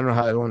 I don't know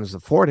how anyone is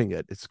affording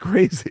it. It's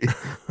crazy.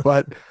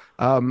 But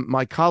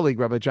my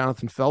colleague, Rabbi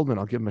Jonathan Feldman,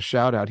 I'll give him a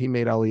shout out. He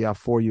made aliyah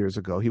 4 years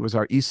ago. He was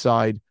our East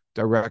Side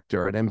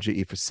director at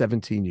MGE for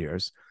 17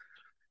 years.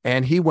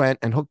 And he went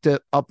and hooked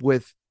it up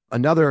with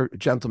another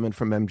gentleman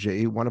from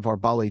MGE, one of our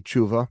Balei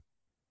Tshuva,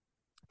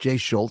 Jay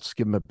Schultz,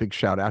 give him a big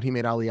shout out. He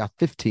made aliyah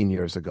 15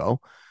 years ago.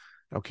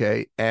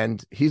 Okay.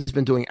 And he's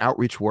been doing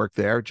outreach work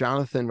there.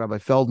 Jonathan, Rabbi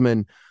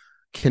Feldman,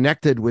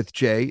 connected with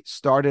Jay,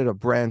 started a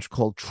branch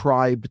called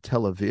Tribe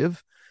Tel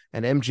Aviv.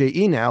 And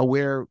MJE now,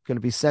 we're going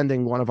to be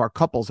sending one of our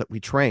couples that we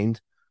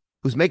trained,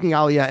 who's making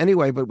aliyah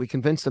anyway, but we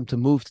convinced them to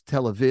move to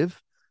Tel Aviv.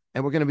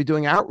 And we're going to be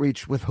doing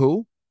outreach with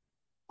who?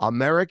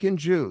 American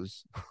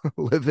Jews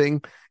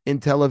living in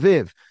Tel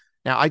Aviv.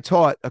 Now, I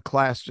taught a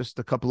class just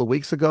a couple of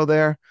weeks ago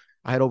there.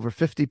 I had over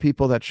 50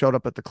 people that showed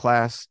up at the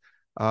class.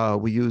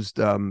 We used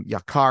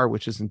Yakar,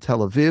 which is in Tel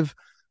Aviv.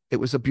 It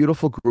was a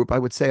beautiful group. I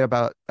would say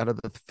about out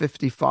of the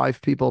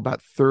 55 people,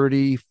 about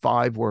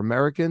 35 were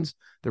Americans.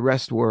 The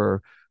rest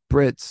were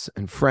Brits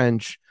and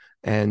French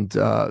and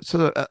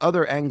so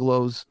other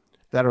Anglos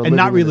that are and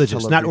not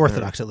religious, not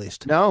Orthodox area. At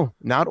least. No,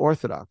 not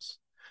Orthodox.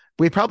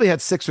 We probably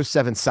had 6 or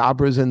 7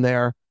 Sabras in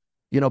there,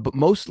 but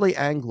mostly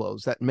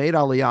Anglos that made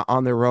aliyah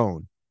on their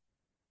own.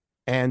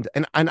 And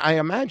I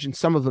imagine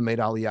some of them made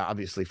aliyah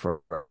obviously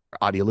for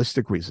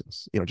idealistic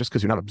reasons. Just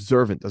because you're not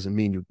observant doesn't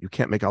mean you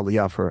can't make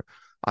aliyah for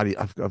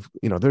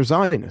they're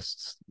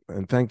Zionists,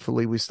 and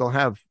thankfully we still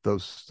have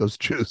those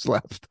Jews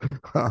left.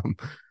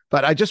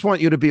 But I just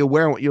want you to be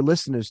aware, and want your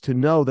listeners to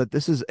know that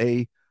this is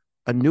a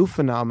new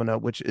phenomena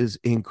which is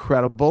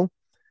incredible,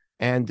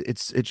 and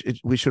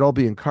we should all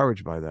be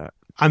encouraged by that.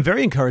 I'm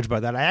very encouraged by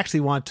that. I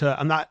actually want to,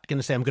 I'm not going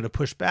to say I'm going to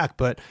push back,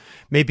 but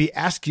maybe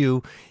ask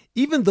you,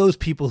 even those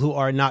people who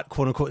are not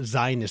quote unquote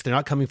Zionists, they're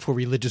not coming for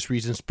religious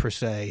reasons per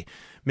se.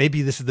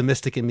 Maybe this is the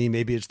mystic in me.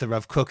 Maybe it's the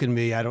Rav Kook in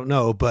me. I don't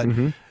know. But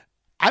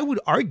I would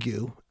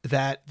argue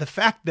that the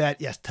fact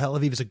that, yes, Tel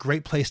Aviv is a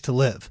great place to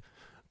live,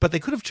 but they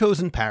could have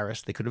chosen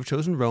Paris. They could have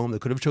chosen Rome. They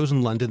could have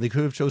chosen London. They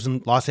could have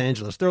chosen Los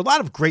Angeles. There are a lot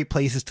of great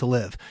places to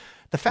live.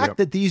 The fact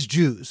that these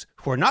Jews,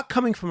 who are not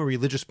coming from a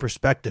religious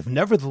perspective,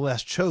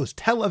 nevertheless chose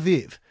Tel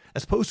Aviv,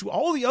 as opposed to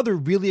all the other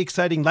really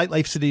exciting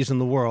nightlife cities in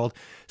the world,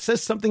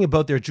 says something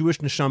about their Jewish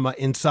neshama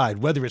inside,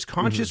 whether it's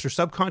conscious or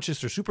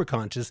subconscious or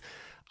superconscious.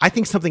 I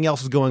think something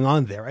else is going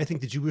on there. I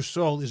think the Jewish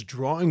soul is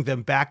drawing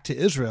them back to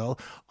Israel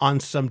on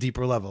some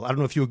deeper level. I don't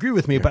know if you agree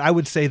with me, but I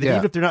would say that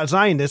even if they're not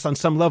Zionists, on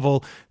some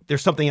level,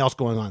 there's something else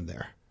going on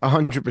there.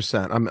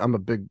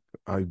 100%.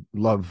 I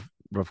love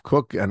Rav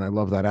Kook, and I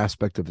love that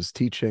aspect of his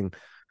teaching,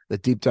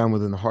 that deep down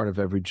within the heart of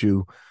every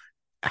Jew,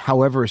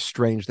 however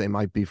strange they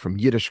might be from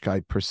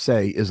Yiddishkeit per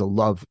se, is a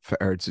love for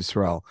Eretz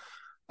Yisrael.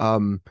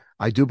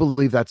 I do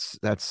believe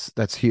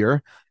that's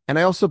here. And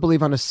I also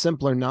believe on a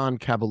simpler,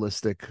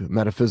 non-Kabbalistic,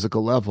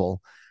 metaphysical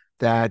level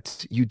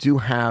that you do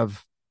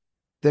have,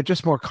 they're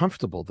just more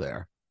comfortable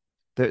there.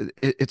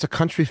 It's a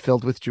country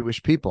filled with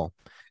Jewish people.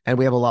 And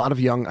we have a lot of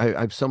young, I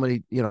have so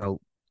many,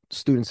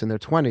 students in their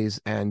 20s,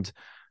 and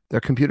they're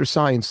computer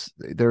science,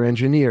 they're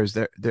engineers,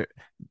 they're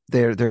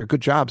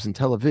good jobs in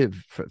Tel Aviv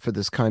for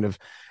this kind of,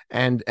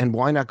 and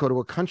why not go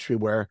to a country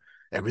where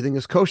everything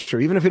is kosher?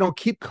 Even if you don't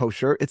keep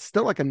kosher, it's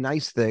still like a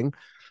nice thing.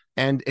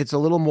 And it's a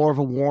little more of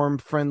a warm,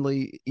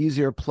 friendly,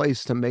 easier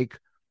place to make,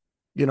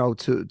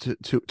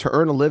 to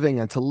earn a living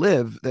and to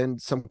live than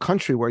some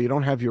country where you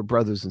don't have your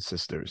brothers and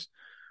sisters.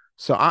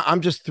 So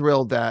I'm just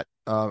thrilled that,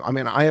 I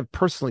mean, I have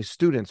personally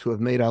students who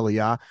have made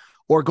Aliyah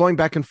or going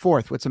back and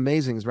forth. What's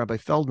amazing is Rabbi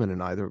Feldman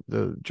and I,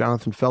 the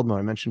Jonathan Feldman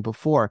I mentioned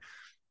before,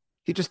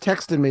 he just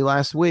texted me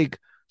last week,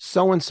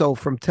 so and so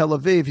from Tel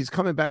Aviv, he's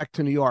coming back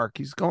to New York.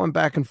 He's going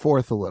back and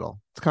forth a little.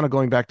 It's kind of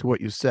going back to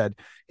what you said.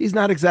 He's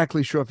not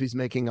exactly sure if he's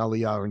making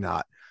Aliyah or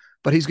not,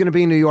 but he's going to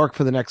be in New York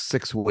for the next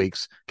 6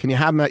 weeks. Can you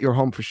have him at your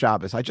home for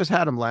Shabbos? I just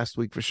had him last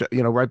week for,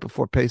 right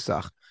before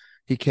Pesach.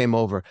 He came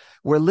over.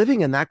 We're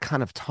living in that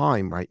kind of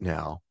time right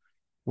now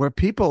where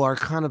people are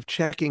kind of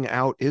checking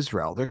out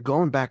Israel. They're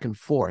going back and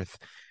forth.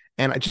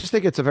 And I just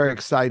think it's a very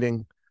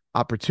exciting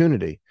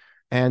opportunity.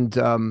 And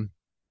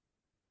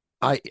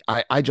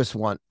I just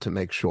want to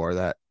make sure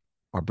that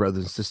our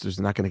brothers and sisters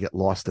are not going to get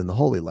lost in the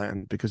Holy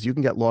Land, because you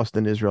can get lost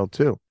in Israel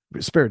too,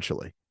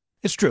 spiritually.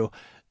 It's true.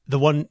 The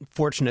one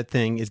fortunate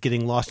thing is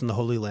getting lost in the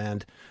Holy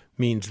Land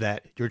means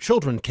that your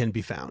children can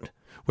be found,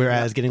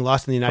 whereas getting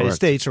lost in the United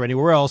States or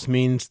anywhere else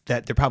means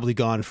that they're probably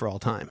gone for all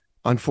time.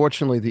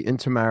 Unfortunately, the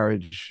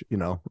intermarriage,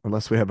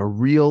 unless we have a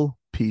real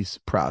peace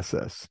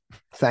process,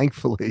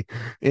 thankfully,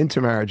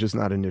 intermarriage is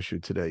not an issue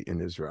today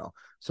in Israel.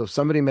 So if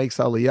somebody makes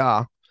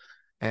Aliyah,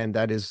 and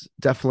that is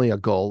definitely a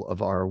goal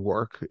of our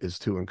work, is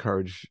to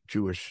encourage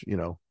Jewish,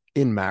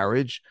 in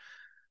marriage,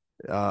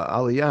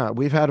 Aliyah.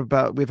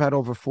 We've had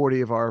over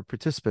 40 of our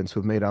participants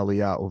who've made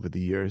Aliyah over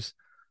the years.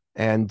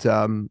 And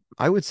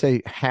I would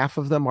say half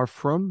of them are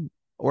from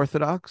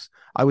Orthodox.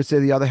 I would say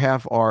the other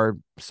half are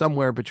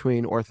somewhere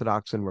between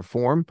Orthodox and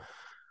Reform.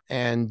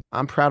 And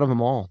I'm proud of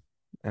them all.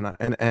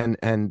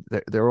 And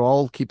they're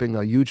all keeping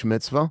a huge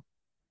mitzvah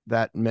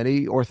that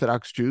many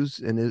Orthodox Jews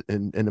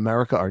in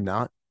America are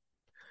not.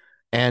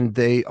 And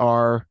they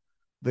are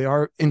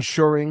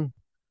ensuring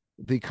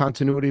the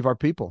continuity of our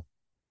people.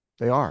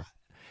 They are.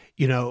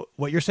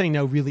 What you're saying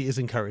now really is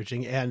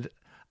encouraging. And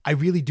I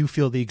really do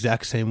feel the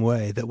exact same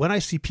way, that when I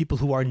see people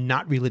who are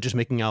not religious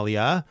making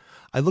Aliyah,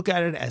 I look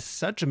at it as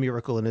such a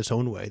miracle in its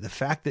own way. The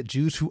fact that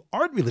Jews who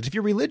aren't religious, if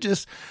you're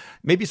religious,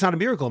 maybe it's not a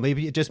miracle.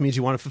 Maybe it just means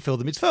you want to fulfill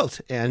the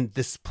mitzvot. And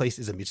this place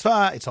is a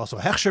mitzvah. It's also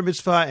a hechsher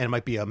mitzvah, and it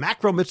might be a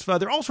macro mitzvah.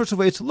 There are all sorts of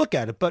ways to look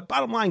at it. But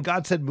bottom line,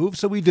 God said move,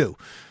 so we do.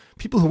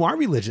 People who aren't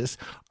religious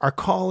are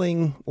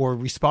calling or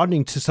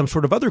responding to some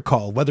sort of other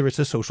call, whether it's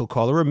a social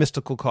call or a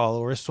mystical call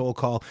or a soul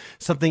call.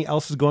 Something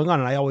else is going on.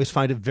 And I always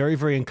find it very,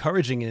 very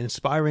encouraging and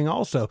inspiring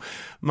also.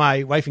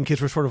 My wife and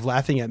kids were sort of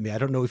laughing at me. I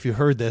don't know if you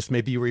heard this.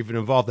 Maybe you were even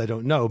involved. I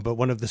don't know. But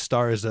one of the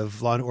stars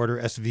of Law & Order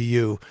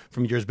SVU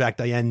from years back,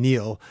 Diane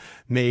Neal,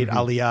 made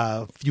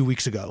Aliyah a few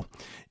weeks ago.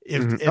 I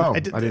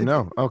didn't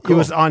know. Oh, cool.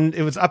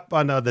 It was up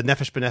on the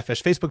Nefesh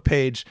B'Nefesh Facebook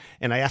page,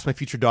 and I asked my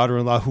future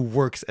daughter-in-law who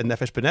works at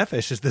Nefesh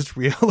B'Nefesh, is this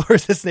real or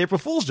is this an April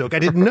Fool's joke? I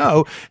didn't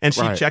know, and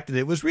she checked and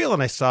it was real,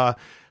 and I saw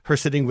her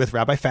sitting with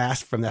Rabbi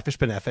Fast from Nefesh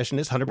B'Nefesh, and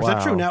it's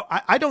 100% true. Now,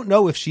 I don't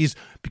know if she's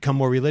become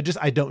more religious.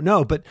 I don't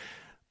know, but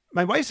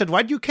my wife said,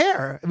 why do you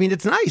care? I mean,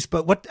 it's nice,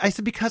 but I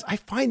said, because I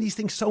find these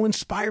things so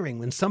inspiring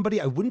when somebody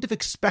I wouldn't have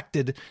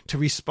expected to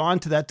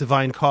respond to that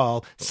divine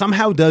call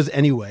somehow does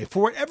anyway,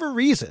 for whatever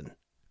reason.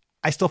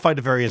 I still find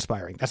it very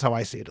inspiring. That's how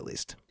I see it, at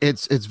least.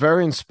 It's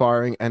very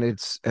inspiring, and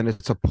it's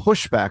a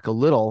pushback a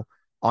little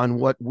on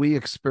what we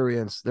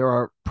experience. There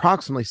are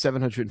approximately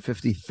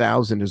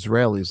 750,000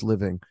 Israelis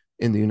living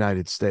in the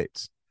United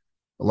States.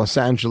 Los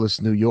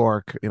Angeles, New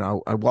York,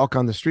 I walk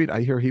on the street,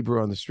 I hear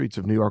Hebrew on the streets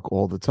of New York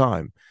all the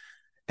time.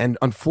 And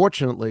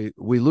unfortunately,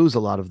 we lose a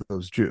lot of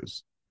those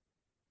Jews,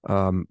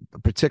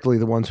 particularly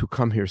the ones who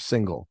come here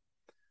single.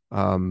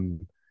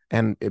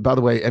 And by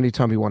the way,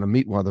 anytime you want to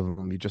meet one of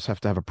them, you just have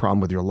to have a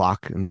problem with your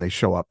lock, and they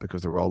show up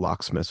because they're all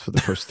locksmiths for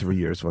the first 3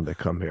 years when they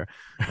come here.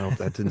 I hope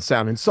that didn't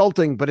sound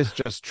insulting, but it's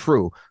just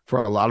true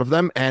for a lot of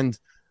them. And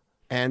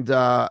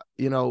what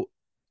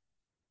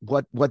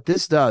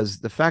this does,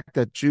 the fact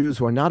that Jews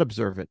who are not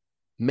observant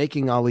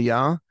making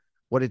Aliyah,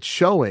 what it's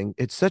showing,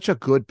 it's such a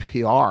good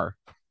PR.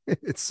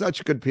 It's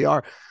such good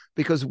PR,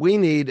 because we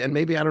need, and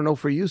maybe, I don't know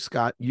for you,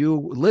 Scott,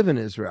 you live in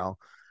Israel,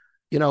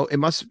 it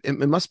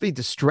must be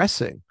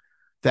distressing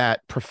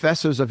that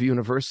professors of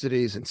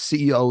universities and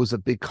CEOs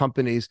of big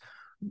companies,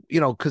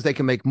 because they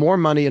can make more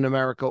money in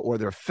America, or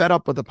they're fed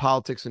up with the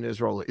politics in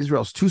Israel.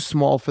 Israel's too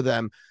small for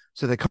them,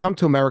 so they come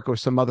to America or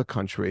some other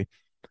country.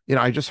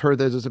 I just heard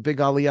there's a big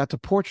aliyah to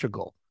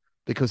Portugal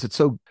because it's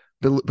so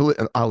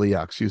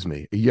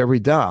aliyah,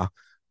 Yerida,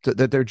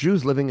 that there are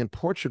Jews living in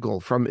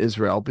Portugal from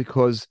Israel,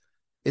 because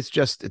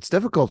it's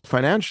difficult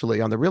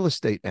financially on the real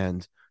estate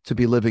end to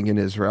be living in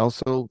Israel.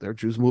 So there are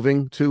Jews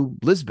moving to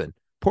Lisbon,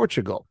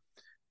 Portugal.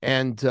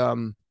 And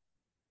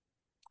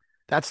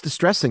that's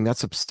distressing.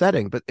 That's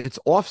upsetting, but it's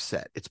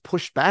offset. It's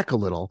pushed back a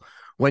little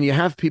when you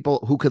have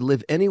people who could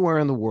live anywhere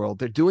in the world.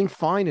 They're doing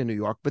fine in New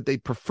York, but they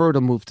prefer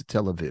to move to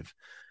Tel Aviv.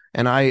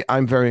 And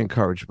I'm very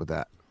encouraged with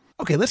that.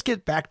 Okay, let's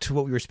get back to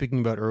what we were speaking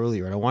about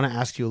earlier. And I want to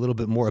ask you a little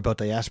bit more about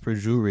diaspora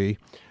Jewry.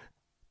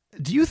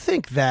 Do you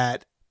think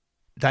that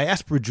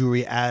diaspora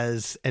Jewry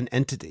as an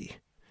entity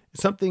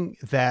is something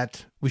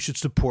that we should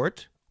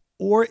support,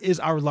 or is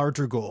our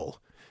larger goal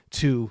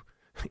to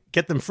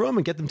get them from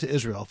and get them to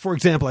Israel. For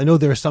example, I know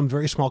there are some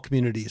very small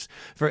communities.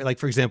 For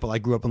example, I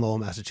grew up in Lowell,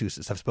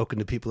 Massachusetts. I've spoken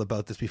to people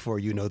about this before.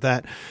 You know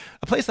that.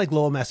 A place like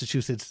Lowell,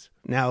 Massachusetts,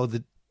 now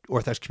the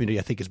Orthodox community,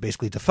 I think, is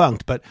basically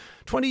defunct. But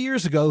 20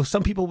 years ago,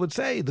 some people would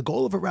say the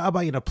goal of a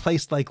rabbi in a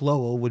place like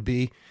Lowell would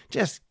be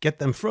just get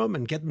them from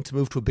and get them to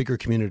move to a bigger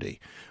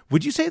community.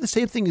 Would you say the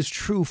same thing is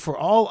true for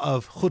all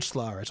of Chutz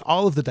La'aretz,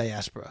 all of the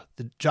diaspora?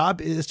 The job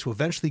is to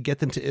eventually get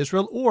them to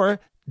Israel, or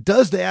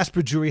does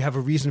diaspora Jewry have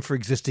a reason for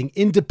existing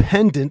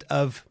independent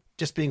of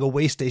just being a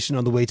way station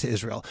on the way to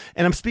Israel?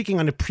 And I'm speaking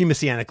on a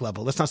pre-Messianic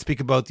level. Let's not speak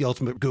about the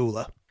ultimate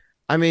Geula.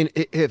 I mean,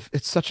 if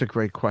it's such a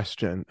great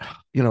question.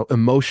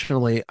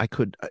 Emotionally,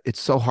 it's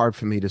so hard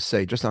for me to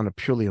say just on a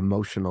purely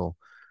emotional,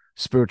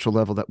 spiritual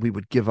level that we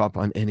would give up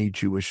on any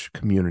Jewish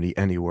community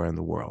anywhere in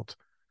the world.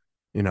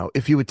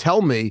 If you would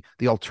tell me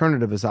the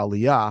alternative is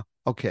Aliyah,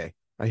 okay,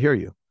 I hear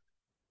you.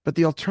 But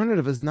the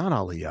alternative is not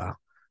Aliyah.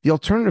 The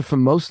alternative for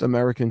most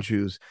American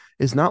Jews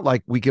is not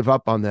like we give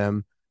up on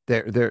them.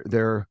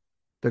 They're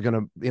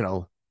gonna,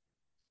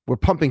 we're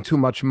pumping too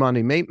much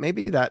money.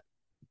 Maybe that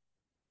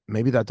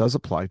does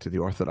apply to the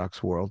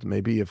Orthodox world.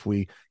 Maybe if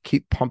we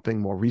keep pumping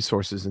more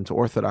resources into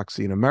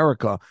Orthodoxy in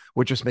America,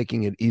 we're just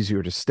making it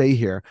easier to stay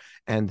here.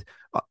 And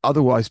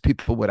otherwise,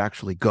 people would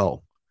actually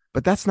go.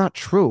 But that's not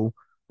true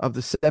of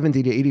the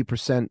 70 to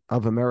 80%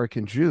 of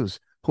American Jews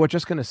who are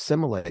just going to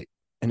assimilate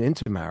and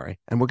intermarry,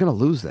 and we're going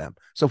to lose them.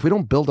 So if we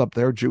don't build up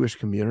their Jewish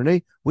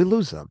community, we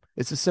lose them.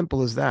 It's as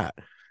simple as that.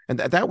 And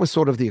that was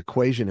sort of the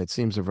equation, it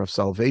seems, of Rav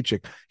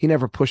Soloveitchik. He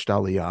never pushed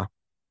Aliyah.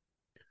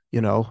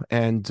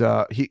 And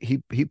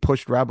he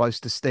pushed rabbis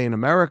to stay in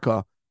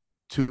America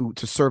to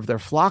serve their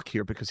flock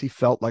here because he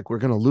felt like we're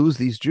going to lose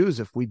these Jews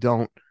if we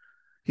don't.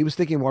 He was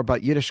thinking more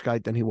about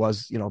Yiddishkeit than he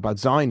was, about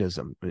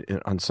Zionism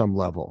on some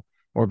level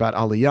or about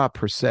Aliyah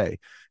per se.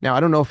 Now,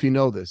 I don't know if you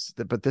know this,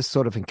 but this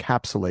sort of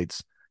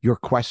encapsulates your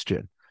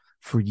question.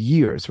 For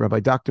years, Rabbi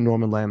Dr.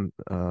 Norman Lamb,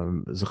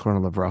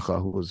 Zichrono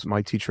Livracha, who was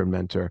my teacher and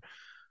mentor,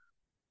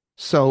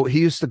 so he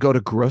used to go to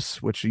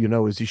Grus, which is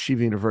Yeshiva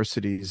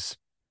University's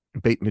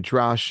Beit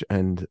Midrash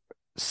and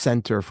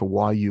center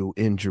for YU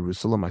in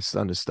Jerusalem. My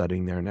son is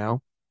studying there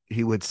now.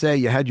 He would say,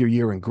 you had your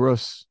year in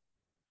Grus.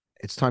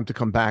 It's time to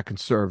come back and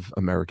serve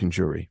American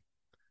Jewry.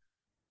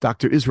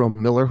 Dr. Israel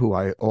Miller, who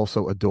I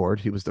also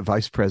adored, he was the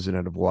vice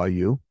president of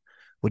YU,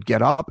 would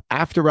get up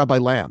after Rabbi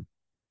Lamb,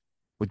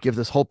 would give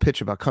this whole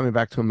pitch about coming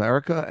back to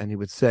America, and he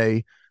would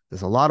say,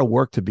 there's a lot of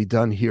work to be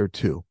done here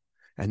too.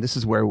 And this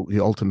is where we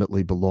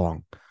ultimately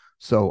belong.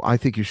 So I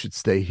think you should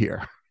stay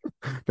here.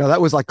 Now,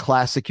 that was like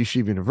classic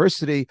Yeshiva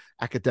University,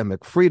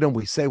 academic freedom.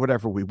 We say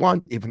whatever we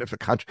want, even if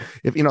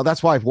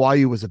that's why if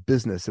YU was a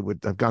business, it would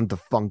have gone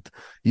defunct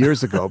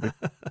years ago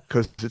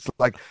because it's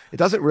like, it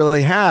doesn't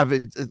really have,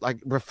 it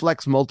like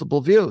reflects multiple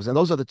views. And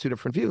those are the two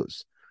different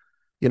views,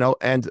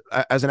 and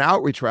as an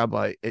outreach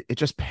rabbi, it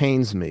just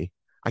pains me.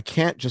 I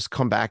can't just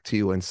come back to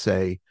you and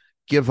say,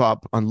 give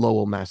up on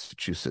Lowell,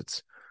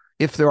 Massachusetts.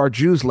 If there are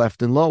Jews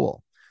left in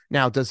Lowell.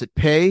 Now, does it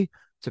pay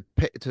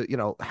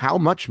to how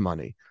much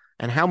money?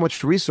 And how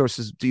much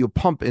resources do you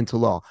pump into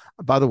law?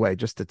 By the way,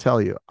 just to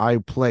tell you, I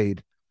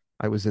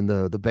was in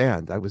the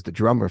band. I was the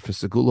drummer for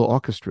Segula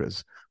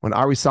orchestras. When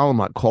Ari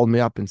Salamat called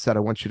me up and said, I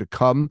want you to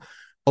come,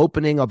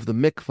 opening of the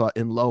mikvah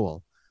in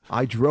Lowell.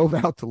 I drove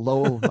out to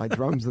Lowell, my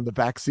drums in the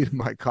backseat of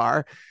my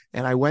car,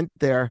 and I went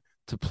there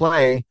to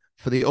play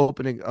for the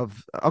opening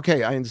of,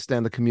 okay, I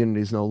understand the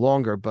community is no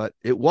longer, but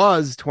it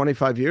was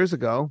 25 years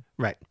ago.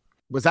 Right.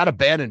 Was that a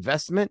bad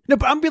investment? No,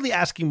 but I'm really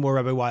asking more,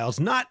 Rabbi Wiles,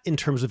 not in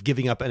terms of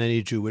giving up on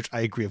any Jew, which I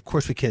agree. Of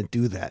course, we can't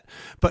do that.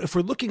 But if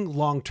we're looking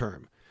long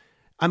term,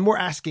 I'm more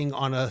asking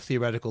on a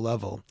theoretical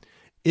level,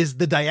 is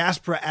the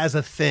diaspora as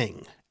a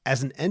thing,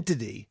 as an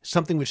entity,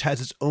 something which has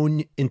its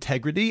own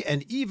integrity?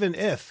 And even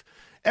if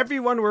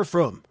everyone were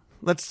from,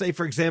 let's say,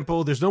 for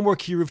example, there's no more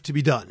kiruv to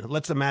be done.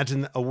 Let's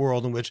imagine a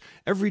world in which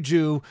every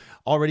Jew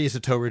already is a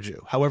Torah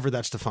Jew, however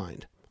that's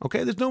defined.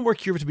 Okay, there's no more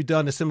kiruv to be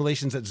done.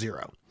 Assimilation's at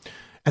zero.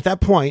 At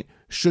that point,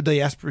 should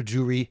diaspora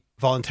Jewry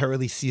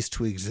voluntarily cease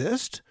to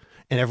exist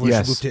and everyone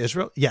should move to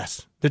Israel?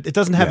 Yes. It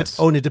doesn't have its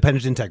own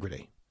independent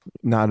integrity.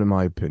 Not in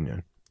my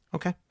opinion.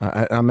 Okay.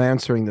 I'm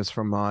answering this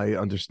from my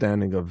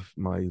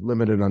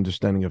limited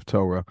understanding of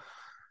Torah.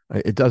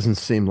 It doesn't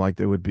seem like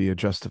there would be a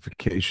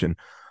justification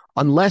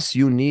unless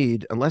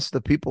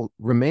the people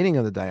remaining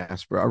in the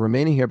diaspora are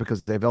remaining here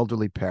because they have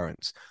elderly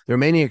parents. They're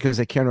remaining here because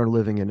they can't earn a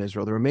living in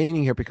Israel. They're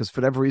remaining here because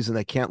for whatever reason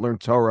they can't learn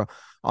Torah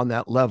on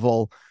that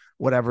level,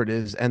 whatever it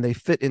is, and they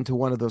fit into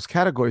one of those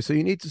categories. So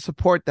you need to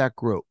support that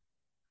group.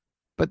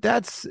 But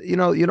that's, you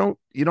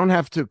don't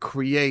have to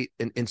create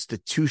an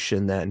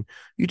institution then.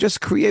 You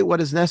just create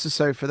what is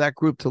necessary for that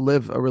group to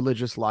live a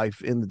religious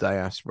life in the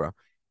diaspora.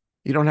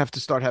 You don't have to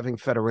start having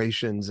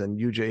federations and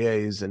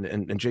UJAs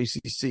and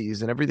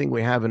JCCs and everything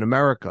we have in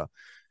America.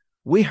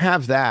 We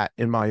have that,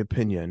 in my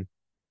opinion,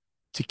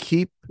 to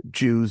keep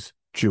Jews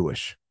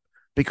Jewish.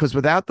 Because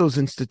without those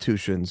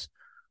institutions,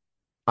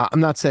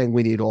 I'm not saying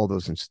we need all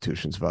those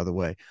institutions, by the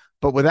way,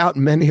 but without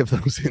many of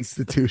those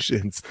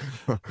institutions,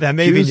 that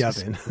may be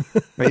nothing.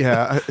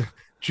 Yeah,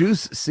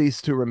 Jews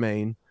cease to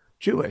remain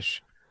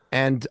Jewish.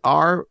 And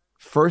our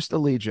first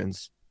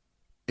allegiance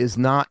is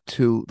not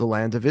to the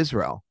land of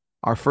Israel.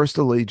 Our first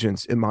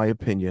allegiance, in my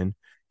opinion,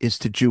 is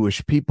to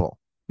Jewish people.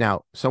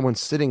 Now, someone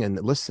sitting and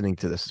listening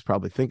to this is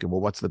probably thinking,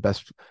 well, what's the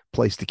best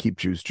place to keep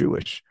Jews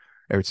Jewish?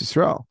 Eretz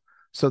Yisrael.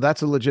 So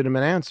that's a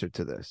legitimate answer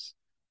to this.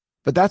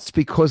 But that's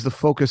because the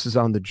focus is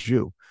on the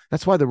Jew.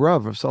 That's why the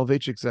Rav of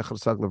Soloveitchik Zecher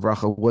Tzaddik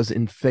Livracha was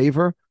in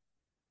favor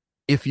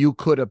if you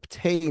could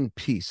obtain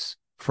peace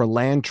for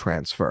land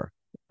transfer.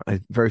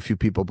 Very few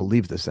people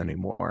believe this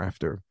anymore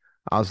after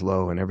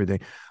Oslo and everything.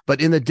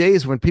 But in the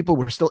days when people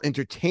were still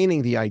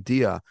entertaining the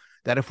idea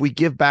that if we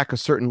give back a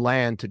certain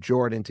land to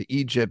Jordan, to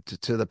Egypt,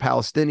 to the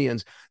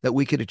Palestinians, that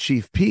we could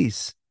achieve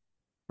peace,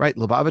 right?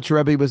 Lubavitch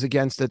Rebbe was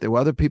against it. There were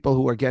other people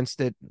who were against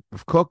it.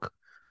 Cook,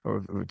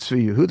 or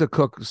Tzvi Yehuda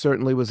Cook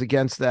certainly was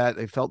against that.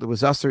 They felt it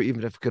was usher,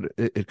 even if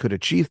it could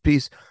achieve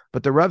peace.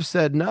 But the Rav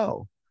said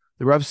no.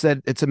 The Rav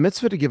said it's a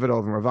mitzvah to give it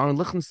over. Rav Aaron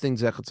Lichtenstein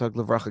Zecher Tzaddik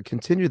Livracha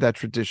continued that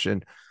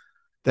tradition,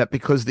 that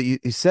because he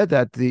said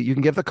that you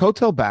can give the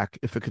Kotel back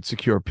if it could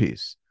secure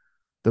peace.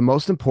 The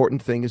most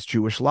important thing is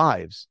Jewish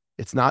lives.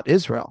 It's not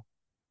Israel.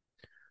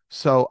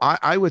 So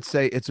I would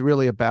say it's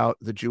really about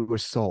the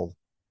Jewish soul.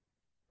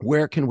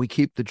 Where can we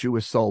keep the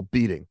Jewish soul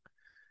beating?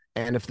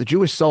 And if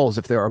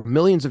there are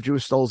millions of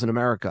Jewish souls in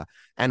America,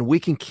 and we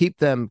can keep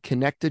them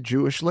connected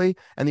Jewishly,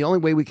 and the only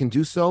way we can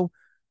do so,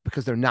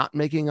 because they're not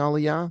making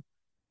Aliyah,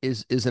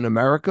 is in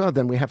America,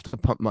 then we have to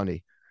pump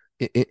money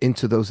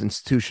into those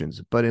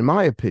institutions. But in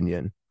my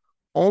opinion,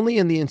 only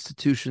in the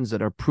institutions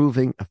that are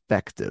proving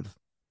effective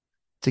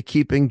to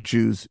keeping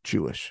Jews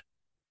Jewish.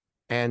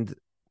 And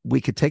we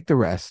could take the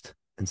rest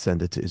and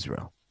send it to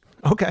Israel.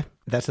 Okay.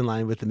 That's in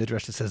line with the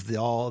Midrash that says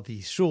all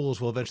the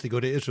shuls will eventually go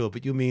to Israel,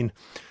 but you mean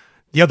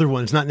the other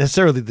ones, not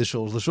necessarily the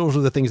shuls. The shuls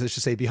are the things that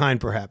should stay behind,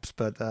 perhaps.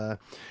 But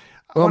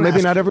well,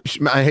 maybe not every,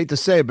 I hate to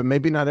say it, but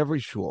maybe not every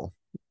shul,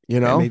 you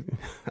know? Yeah,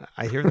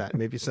 I hear that.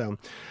 Maybe so.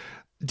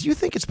 Do you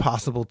think it's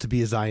possible to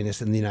be a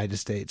Zionist in the United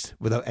States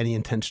without any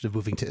intention of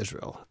moving to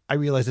Israel? I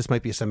realize this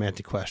might be a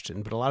semantic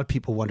question, but a lot of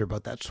people wonder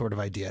about that sort of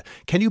idea.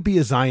 Can you be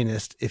a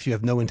Zionist if you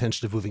have no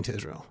intention of moving to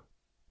Israel?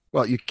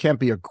 Well, you can't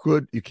be a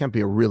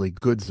really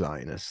good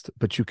Zionist,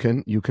 but you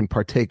can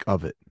partake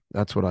of it.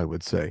 That's what I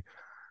would say.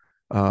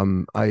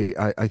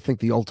 I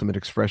think the ultimate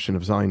expression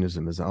of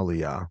Zionism is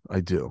Aliyah.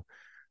 I do.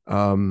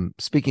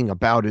 Speaking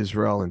about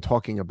Israel and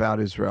talking about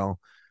Israel,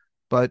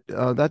 but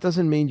that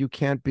doesn't mean you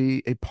can't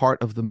be a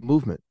part of the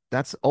movement.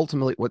 That's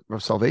ultimately what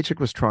Soloveitchik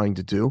was trying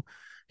to do.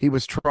 He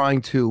was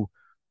trying to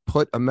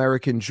put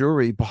American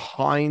Jewry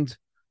behind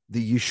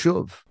the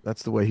Yishuv.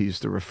 That's the way he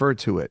used to refer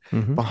to it,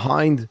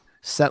 behind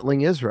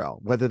settling Israel,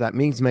 whether that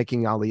means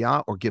making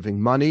Aliyah or giving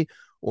money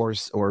or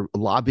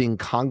lobbying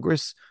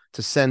Congress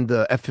to send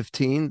the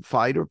F-15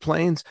 fighter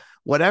planes,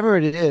 whatever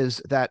it is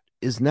that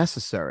is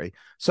necessary.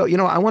 So,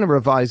 I want to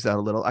revise that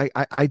a little.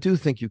 I do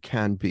think you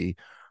can be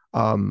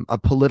a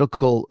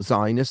political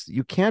Zionist.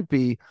 You can't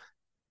be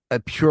a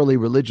purely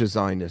religious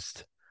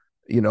Zionist.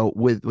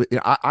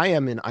 I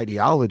am in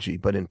ideology,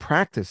 but in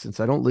practice, since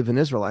I don't live in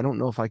Israel, I don't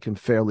know if I can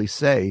fairly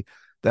say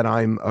that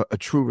I'm a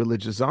true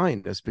religious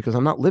Zionist, because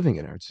I'm not living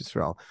in Eretz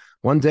Yisrael.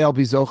 One day I'll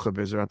be Zocha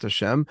B'Ezrat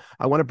Hashem.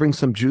 I want to bring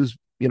some Jews,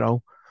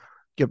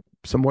 get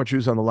some more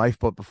Jews on the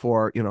lifeboat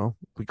before,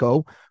 we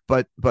go.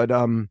 But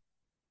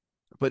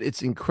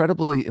it's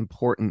incredibly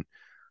important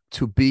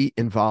to be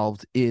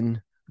involved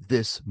in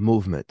this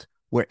movement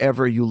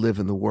wherever you live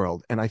in the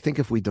world. And I think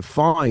if we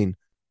define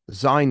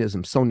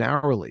Zionism so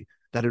narrowly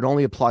that it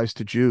only applies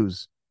to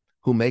Jews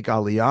who make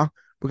Aliyah,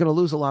 we're going to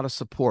lose a lot of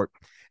support.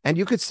 And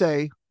you could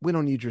say, we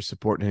don't need your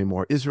support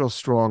anymore. Israel's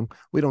strong.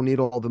 We don't need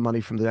all the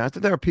money from the.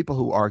 There are people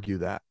who argue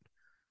that.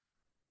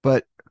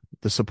 But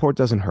the support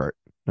doesn't hurt,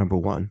 number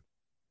one.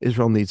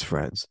 Israel needs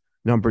friends.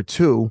 Number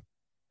two,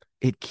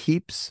 it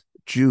keeps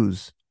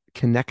Jews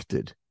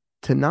connected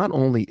to not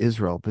only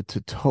Israel, but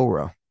to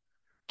Torah.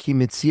 Ki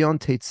mitzion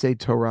teitzei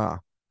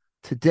Torah.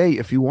 Today,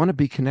 if you want to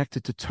be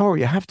connected to Torah,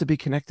 you have to be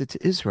connected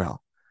to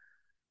Israel.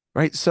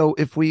 Right? So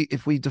if we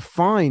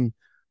define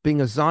being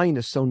a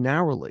Zionist so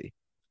narrowly,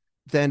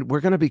 then we're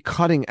going to be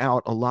cutting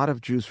out a lot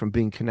of Jews from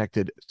being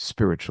connected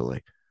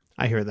spiritually.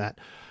 I hear that.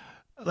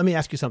 Let me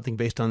ask you something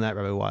based on that,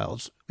 Rabbi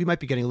Wilds. We might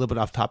be getting a little bit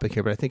off topic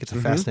here, but I think it's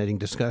a fascinating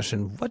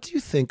discussion. What do you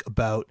think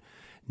about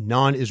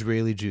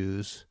non-Israeli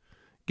Jews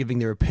giving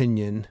their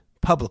opinion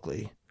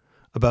publicly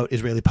about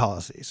Israeli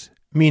policies?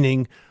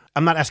 Meaning,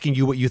 I'm not asking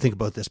you what you think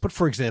about this, but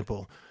for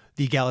example,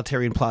 the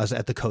egalitarian plaza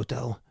at the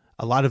Kotel,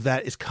 a lot of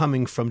that is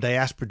coming from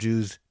diaspora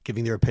Jews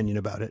giving their opinion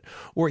about it.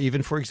 Or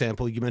even, for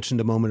example, you mentioned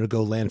a moment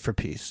ago, land for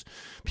peace.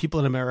 People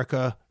in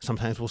America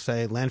sometimes will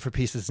say land for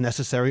peace is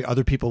necessary.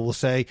 Other people will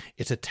say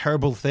it's a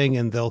terrible thing,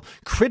 and they'll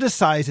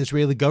criticize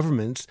Israeli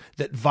governments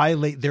that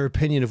violate their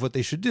opinion of what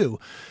they should do.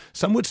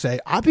 Some would say,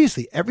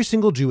 obviously, every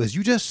single Jew, as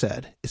you just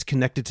said, is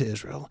connected to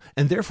Israel.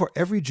 And therefore,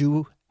 every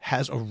Jew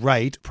has a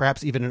right,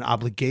 perhaps even an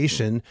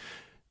obligation,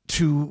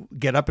 to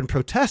get up and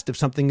protest if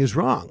something is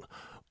wrong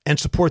and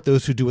support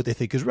those who do what they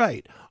think is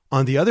right.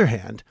 On the other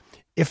hand,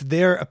 if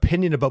their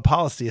opinion about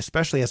policy,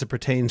 especially as it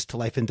pertains to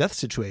life and death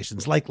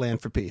situations like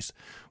Land for Peace,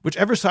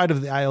 whichever side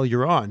of the aisle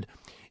you're on,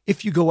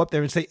 if you go up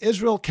there and say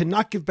Israel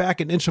cannot give back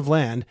an inch of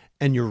land,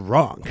 and you're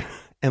wrong,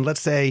 and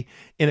let's say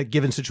in a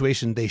given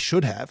situation they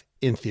should have,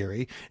 in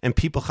theory, and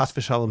people chas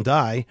v'shalom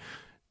die,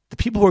 the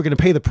people who are going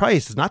to pay the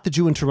price is not the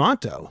Jew in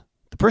Toronto.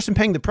 The person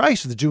paying the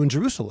price is the Jew in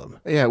Jerusalem.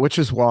 Yeah, which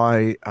is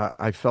why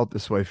I felt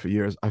this way for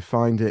years. I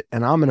find it,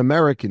 and I'm an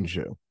American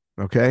Jew,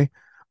 okay?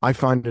 I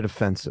find it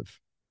offensive.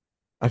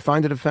 I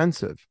find it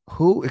offensive.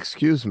 Who,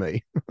 excuse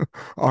me,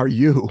 are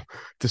you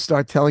to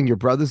start telling your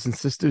brothers and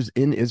sisters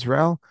in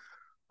Israel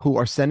who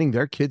are sending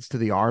their kids to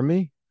the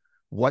army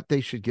what they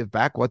should give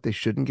back, what they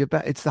shouldn't give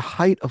back? It's the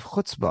height of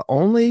chutzpah.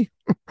 Only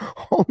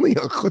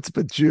a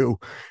chutzpah Jew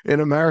in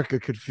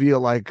America could feel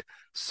like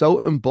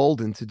so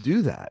emboldened to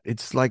do that.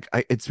 It's like,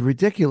 it's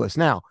ridiculous.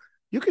 Now,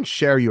 you can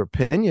share your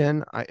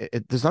opinion.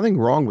 There's nothing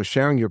wrong with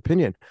sharing your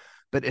opinion,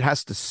 but it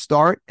has to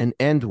start and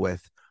end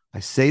with, I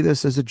say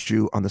this as a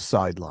Jew on the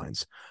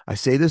sidelines. I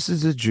say this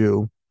as a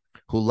Jew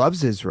who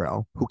loves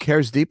Israel, who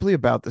cares deeply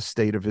about the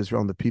state of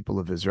Israel and the people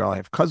of Israel. I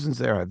have cousins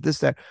there, I have this,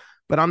 that,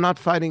 but I'm not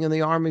fighting in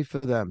the army for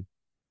them.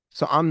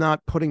 So I'm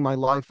not putting my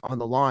life on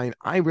the line.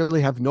 I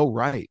really have no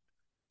right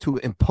to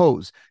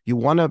impose. You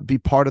want to be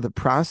part of the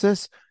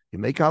process, you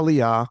make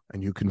Aliyah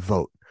and you can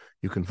vote.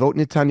 You can vote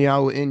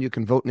Netanyahu in, you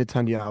can vote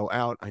Netanyahu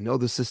out. I know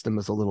the system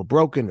is a little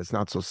broken. It's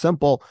not so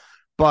simple,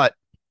 but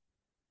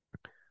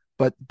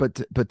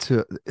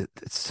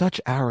it's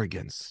such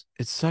arrogance.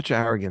 It's such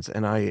arrogance.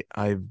 And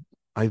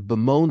I've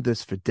bemoaned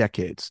this for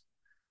decades.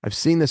 I've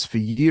seen this for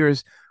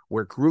years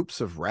where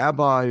groups of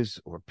rabbis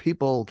or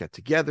people get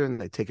together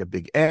and they take a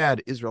big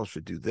ad, Israel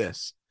should do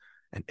this.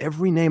 And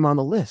every name on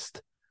the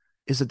list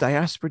is a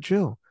diaspora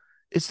Jew.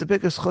 It's the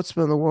biggest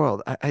chutzpah in the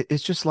world.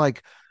 It's just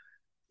like,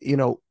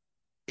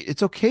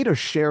 it's okay to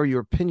share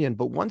your opinion,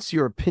 but once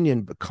your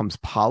opinion becomes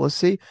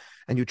policy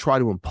and you try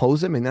to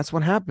impose it, I mean, that's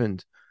what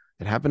happened.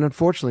 It happened,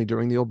 unfortunately,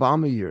 during the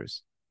Obama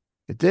years.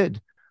 It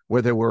did,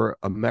 where there were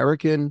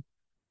American,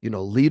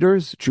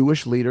 leaders,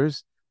 Jewish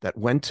leaders that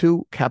went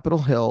to Capitol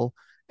Hill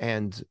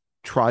and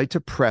tried to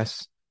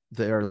press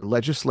their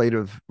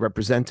legislative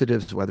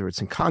representatives, whether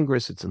it's in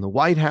Congress, it's in the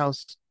White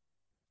House,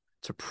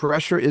 to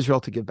pressure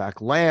Israel to give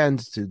back land,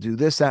 to do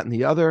this, that, and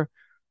the other.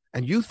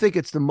 And you think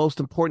it's the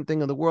most important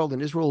thing in the world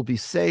and Israel will be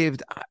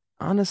saved.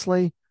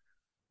 Honestly,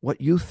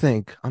 what you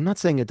think, I'm not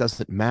saying it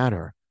doesn't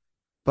matter,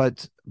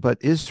 but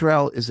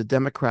Israel is a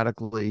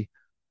democratically,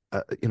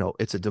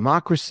 it's a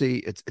democracy.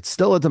 It's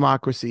still a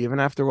democracy even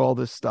after all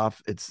this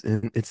stuff. It's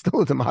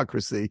still a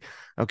democracy,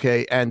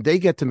 okay? And they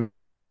get to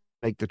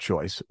make the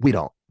choice. We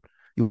don't.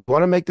 You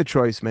want to make the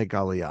choice, make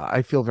Aliyah.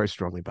 I feel very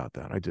strongly about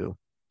that. I do,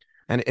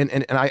 and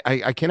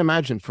I can't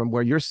imagine from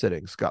where you're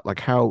sitting, Scott, like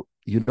how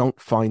you don't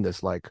find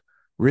this like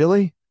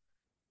really,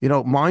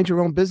 mind your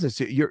own business.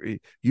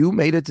 You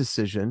made a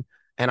decision.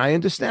 And I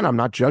understand, I'm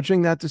not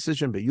judging that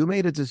decision, but you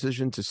made a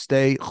decision to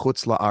stay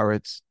chutz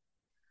la'aretz.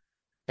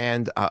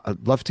 And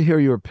I'd love to hear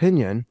your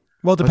opinion.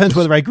 Well, it depends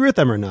whether I agree with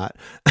them or not.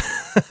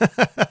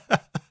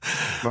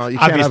 Well, you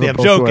can't obviously, I'm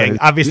joking. Ways.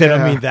 Obviously, yeah. I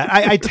don't mean that.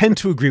 I tend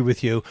to agree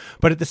with you.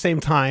 But at the same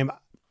time,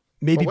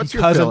 maybe what's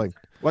because your feeling?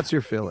 What's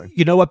your feeling?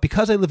 You know what?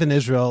 Because I live in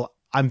Israel,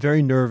 I'm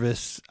very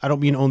nervous. I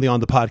don't mean only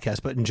on the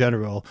podcast, but in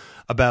general,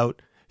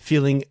 about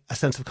feeling a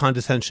sense of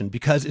condescension,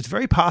 because it's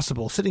very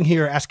possible, sitting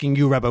here asking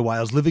you, Rabbi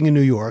Wiles, living in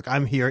New York,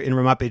 I'm here in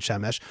Ramat Beit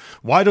Shemesh,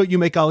 why don't you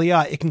make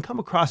Aliyah? It can come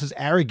across as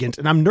arrogant,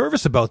 and I'm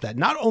nervous about that,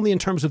 not only in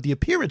terms of the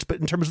appearance, but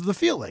in terms of the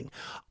feeling.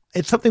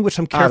 It's something which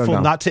I'm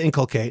careful not to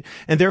inculcate,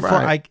 and therefore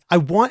right. I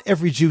want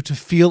every Jew to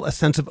feel a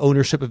sense of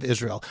ownership of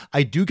Israel.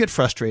 I do get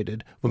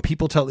frustrated when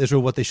people tell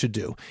Israel what they should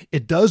do.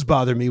 It does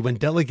bother me when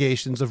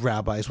delegations of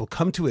rabbis will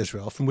come to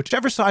Israel from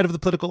whichever side of the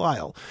political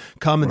aisle,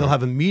 come and they'll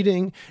have a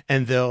meeting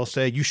and they'll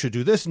say, you should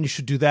do this and you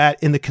should do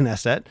that in the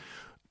Knesset.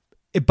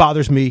 It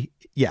bothers me,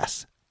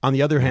 yes. On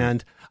the other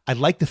hand, I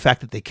like the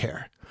fact that they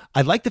care.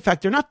 I like the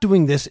fact they're not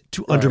doing this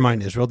to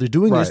undermine Israel. They're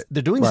doing this.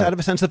 They're doing this out of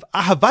a sense of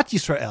ahavat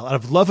Yisrael, out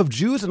of love of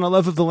Jews and a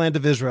love of the land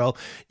of Israel,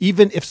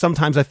 even if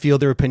sometimes I feel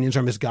their opinions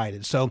are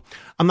misguided. So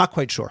I'm not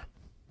quite sure.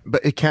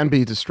 But it can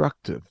be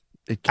destructive.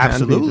 It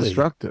can be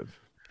destructive.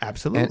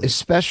 Absolutely. And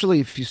especially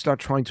if you start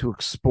trying to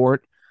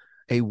export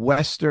a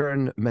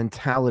Western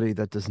mentality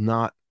that does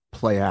not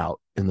play out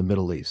in the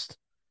Middle East.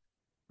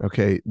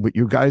 Okay, but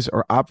you guys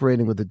are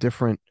operating with a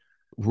different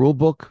rule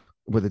book,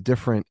 with a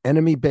different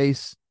enemy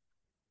base.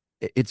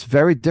 It's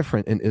very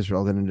different in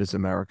Israel than it is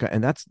America,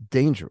 and that's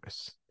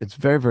dangerous. It's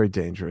very, very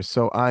dangerous.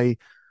 So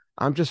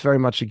I'm just very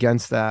much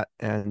against that,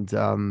 and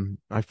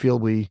I feel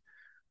we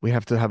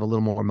have to have a little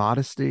more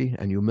modesty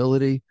and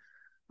humility.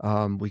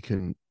 We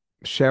can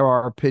share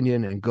our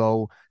opinion and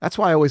go. That's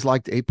why I always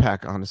liked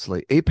AIPAC,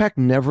 honestly. AIPAC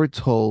never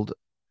told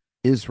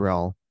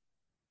Israel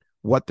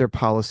what their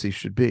policy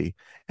should be,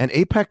 and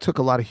AIPAC took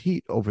a lot of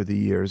heat over the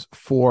years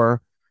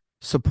for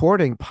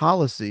supporting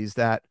policies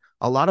that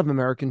a lot of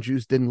American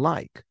Jews didn't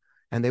like.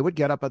 And they would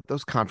get up at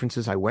those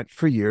conferences. I went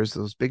for years,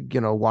 those big,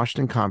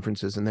 Washington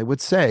conferences, and they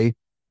would say,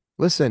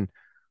 listen,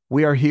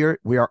 we are here.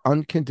 We are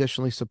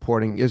unconditionally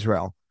supporting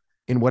Israel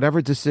in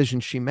whatever decision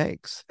she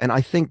makes. And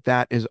I think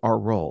that is our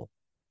role.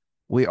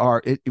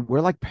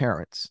 We're like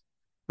parents.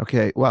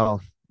 Okay,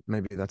 well,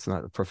 maybe that's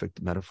not a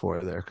perfect metaphor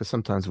there, because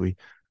sometimes we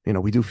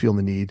do feel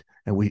the need,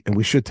 and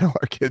we should tell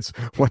our kids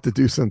what to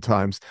do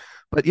sometimes.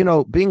 But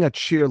being a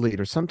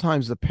cheerleader,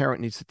 sometimes the parent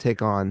needs to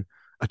take on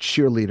a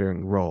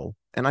cheerleading role.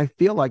 And I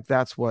feel like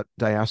that's what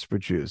diaspora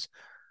Jews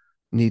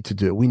need to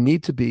do. We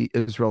need to be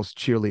Israel's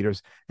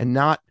cheerleaders and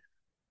not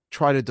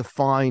try to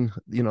define,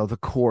 the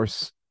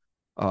course,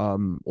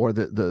 or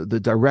the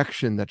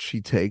direction that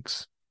she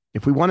takes.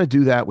 If we want to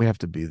do that, we have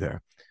to be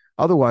there.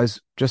 Otherwise,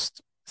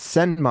 just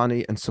send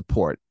money and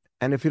support.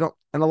 And if you don't,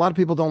 and a lot of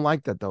people don't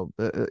like that, though.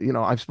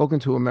 I've spoken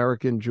to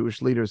American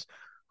Jewish leaders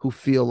who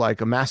feel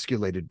like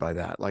emasculated by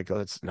that. Like,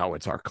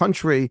 it's our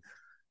country.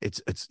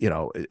 It's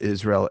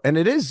Israel, and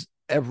it is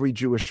every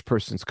Jewish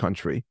person's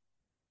country,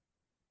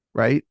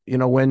 right?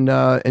 When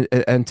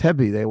and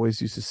Tebi, they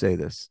always used to say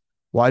this.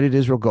 Why did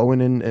Israel go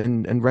in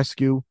and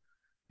rescue?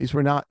 These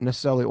were not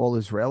necessarily all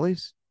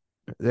Israelis.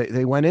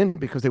 They went in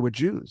because they were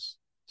Jews.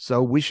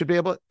 So we should be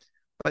able to,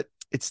 but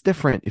it's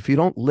different. If you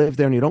don't live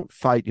there and you don't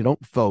fight, you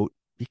don't vote,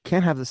 you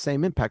can't have the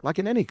same impact like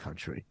in any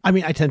country. I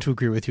mean, I tend to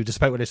agree with you,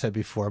 despite what I said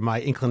before.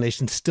 My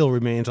inclination still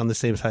remains on the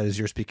same side as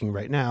you're speaking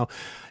right now.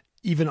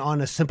 Even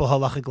on a simple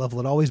halachic level,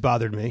 it always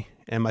bothered me,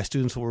 and my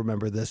students will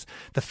remember this,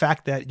 the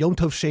fact that Yom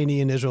Tov Sheni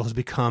in Israel has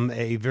become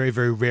a very,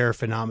 very rare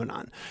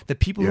phenomenon. That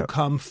people who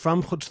come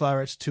from Chutz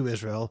La'aretz to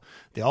Israel,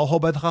 they all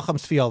hold by the Chacham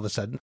Tzvi all of a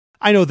sudden.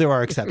 I know there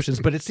are exceptions,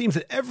 but it seems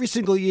that every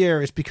single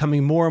year it's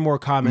becoming more and more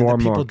common that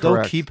people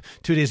don't keep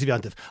 2 days of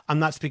Yom Tov. I'm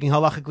not speaking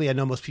halachically. I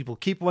know most people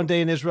keep 1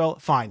 day in Israel.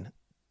 Fine.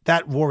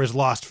 That war is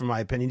lost, from my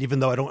opinion, even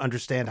though I don't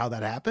understand how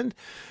that happened.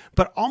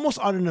 But almost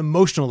on an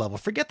emotional level,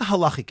 forget the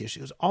halachic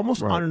issues,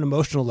 almost on an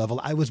emotional level,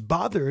 I was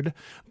bothered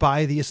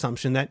by the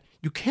assumption that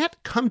you can't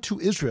come to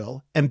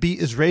Israel and be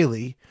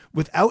Israeli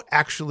without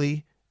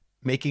actually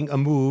making a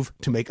move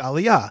to make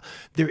aliyah.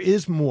 There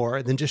is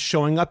more than just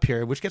showing up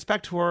here, which gets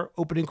back to our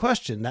opening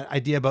question, that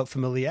idea about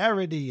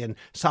familiarity and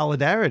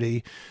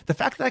solidarity. The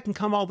fact that I can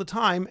come all the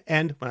time,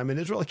 and when I'm in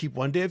Israel, I keep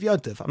 1 day of Yom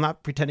Tov. I'm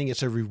not pretending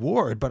it's a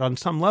reward, but on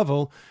some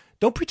level,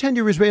 don't pretend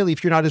you're Israeli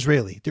if you're not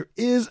Israeli. There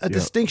is a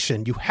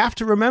distinction. You have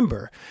to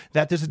remember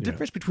that there's a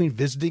difference between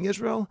visiting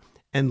Israel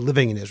and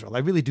living in Israel. I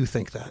really do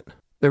think that.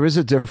 There is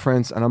a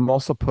difference, and I'm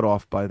also put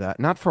off by that,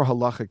 not for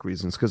halachic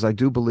reasons, because I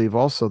do believe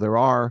also there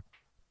are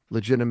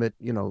legitimate,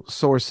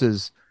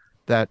 sources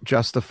that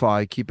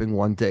justify keeping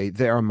 1 day.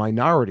 There are a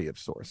minority of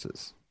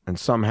sources, and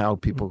somehow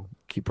people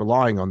keep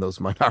relying on those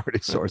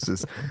minority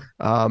sources.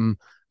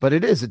 But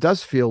it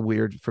does feel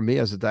weird for me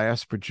as a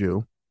diaspora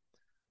Jew,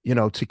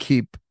 to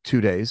keep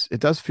 2 days. It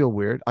does feel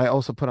weird. I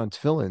also put on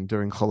tefillin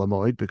during Chol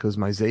HaMoed because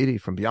my Zaidi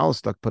from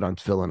Bialystok put on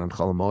tefillin on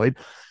Chol HaMoed.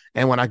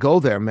 And when I go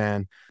there,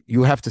 man,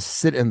 you have to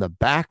sit in the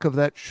back of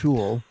that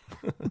shul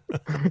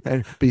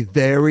and be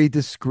very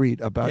discreet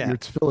about your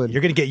tefillin.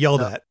 You're going to get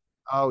yelled at.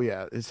 Oh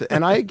yeah,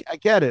 and I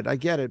get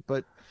it,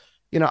 but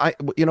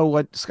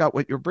what, Scott,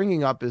 what you're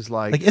bringing up is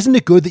like, isn't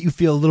it good that you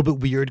feel a little bit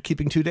weird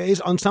keeping 2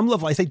 days? On some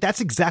level, I say that's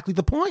exactly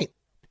the point.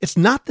 It's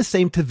not the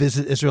same to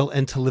visit Israel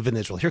and to live in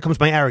Israel. Here comes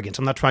my arrogance.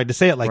 I'm not trying to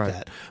say it like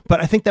that,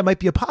 but I think that might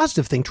be a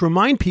positive thing to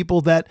remind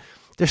people that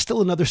there's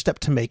still another step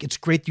to make. It's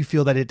great you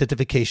feel that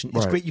identification.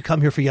 It's great you come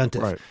here for Yom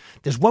Tov.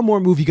 There's one more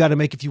move you got to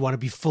make if you want to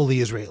be fully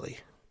Israeli.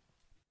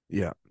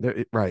 Yeah,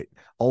 right.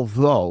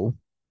 Although,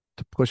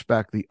 to push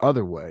back the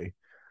other way,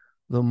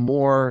 the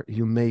more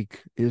you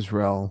make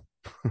Israel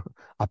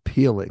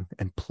appealing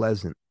and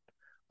pleasant,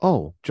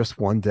 just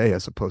 1 day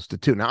as opposed to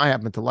 2. Now, I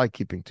happen to like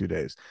keeping 2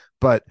 days,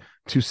 but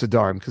 2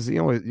 Sadarim, because you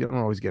don't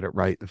always get it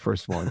right the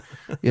first one.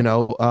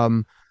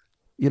 The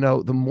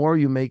more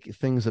you make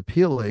things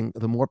appealing,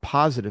 the more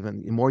positive,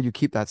 and the more you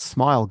keep that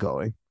smile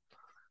going,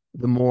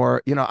 the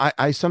more,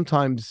 I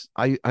sometimes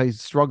I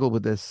struggle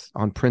with this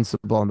on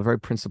principle. I'm a very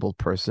principled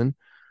person.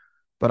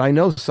 But I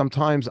know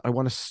sometimes I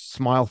want to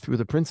smile through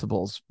the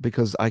principles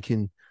because I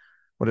can,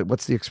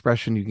 what's the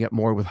expression? You can get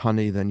more with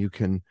honey than you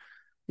can,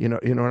 you know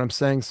what I'm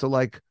saying? So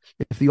like,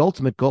 if the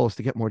ultimate goal is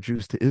to get more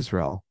Jews to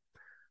Israel,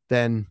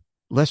 then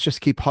let's just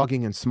keep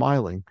hugging and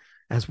smiling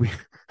as we,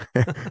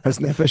 as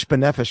nefesh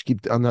b'nefesh,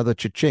 keep another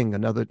cha-ching,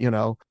 another,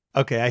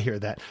 Okay, I hear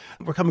that.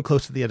 We're coming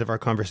close to the end of our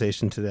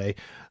conversation today.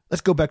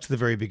 Let's go back to the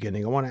very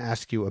beginning. I want to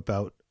ask you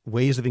about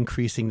ways of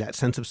increasing that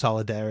sense of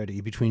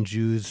solidarity between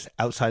Jews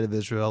outside of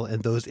Israel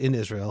and those in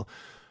Israel.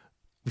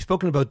 We've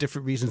spoken about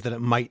different reasons that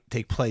it might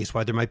take place,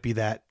 why there might be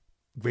that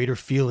greater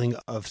feeling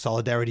of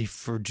solidarity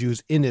for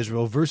Jews in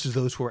Israel versus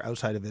those who are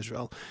outside of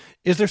Israel.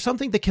 Is there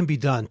something that can be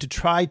done to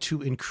try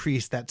to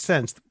increase that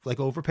sense, like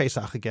over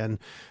Pesach again,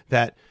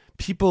 that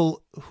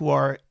people who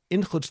are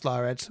in Chutz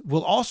La'aretz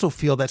will also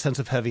feel that sense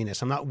of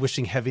heaviness? I'm not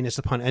wishing heaviness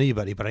upon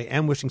anybody, but I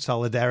am wishing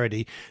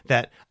solidarity,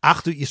 that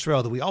Achdut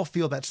Yisrael, that we all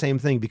feel that same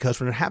thing, because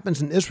when it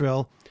happens in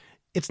Israel,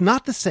 it's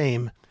not the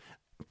same.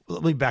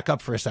 Let me back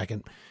up for a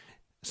second.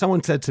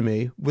 Someone said to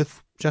me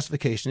with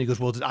justification, he goes,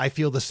 well, did I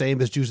feel the same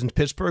as Jews in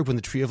Pittsburgh when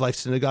the Tree of Life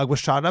synagogue was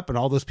shot up and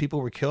all those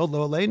people were killed?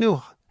 Lo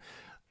Aleinu.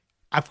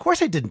 Of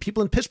course I didn't.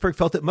 People in Pittsburgh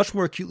felt it much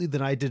more acutely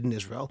than I did in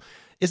Israel.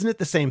 Isn't it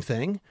the same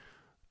thing?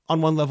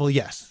 On one level,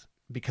 yes,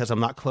 because I'm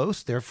not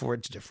close, therefore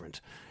it's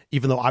different.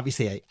 Even though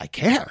obviously I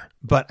care,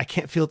 but I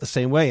can't feel it the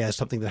same way as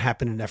something that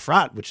happened in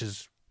Efrat, which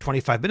is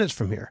 25 minutes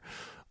from here.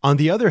 On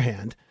the other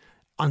hand,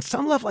 on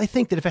some level, I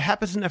think that if it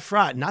happens in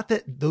Efrat, not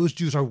that those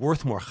Jews are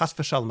worth more, chas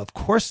v'shalom, of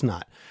course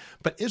not,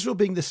 but Israel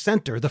being the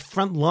center, the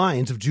front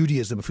lines of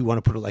Judaism, if we want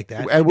to put it like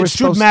that, it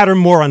should matter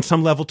more on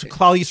some level to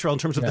Klal Yisrael in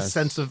terms of the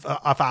sense of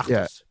Achdus.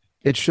 Yeah.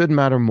 It should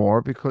matter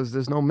more because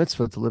there's no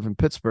mitzvah to live in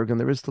Pittsburgh and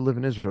there is to live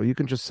in Israel. You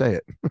can just say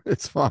it.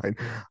 It's fine.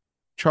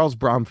 Charles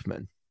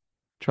Bronfman.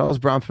 Charles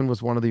Bronfman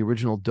was one of the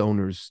original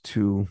donors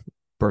to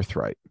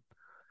Birthright.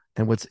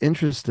 And what's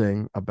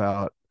interesting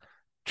about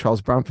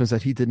Charles Bronfman is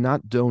that he did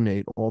not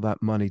donate all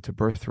that money to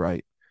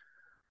Birthright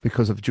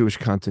because of Jewish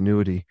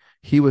continuity.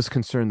 He was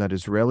concerned that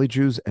Israeli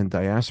Jews and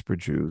diaspora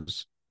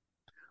Jews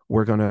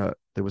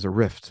there was a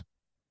rift.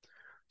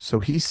 So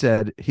he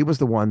said he was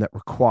the one that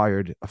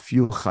required a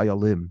few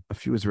chayalim, a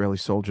few Israeli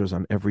soldiers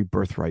on every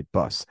Birthright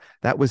bus.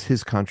 That was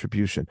his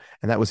contribution,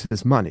 and that was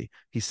his money.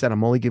 He said,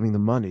 I'm only giving the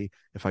money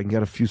if I can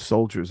get a few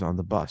soldiers on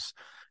the bus,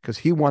 because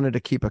he wanted to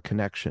keep a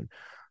connection.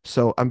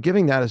 So I'm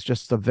giving that as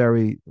just a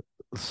very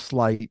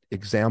slight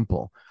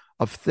example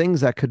of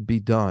things that could be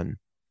done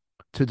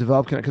to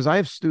develop, because I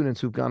have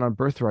students who've gone on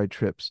Birthright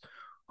trips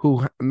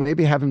who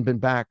maybe haven't been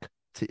back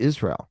to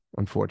Israel,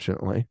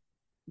 unfortunately.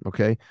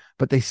 Okay.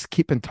 But they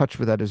keep in touch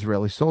with that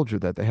Israeli soldier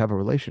that they have a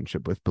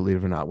relationship with, believe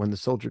it or not. When the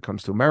soldier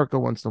comes to America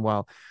once in a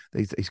while,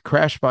 they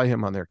crash by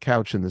him on their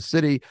couch in the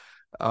city.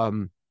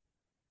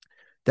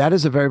 That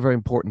is a very, very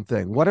important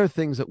thing. What are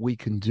things that we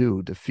can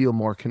do to feel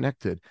more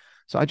connected?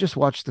 So I just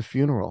watched the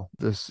funeral,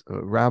 this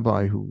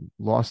rabbi who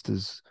lost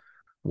his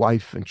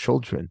wife and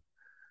children.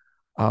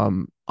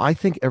 I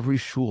think every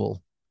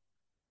shul,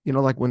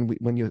 like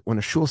when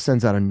a shul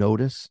sends out a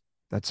notice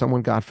that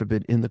someone, God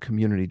forbid, in the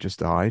community just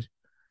died,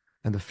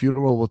 and the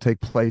funeral will take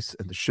place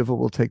and the shiva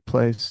will take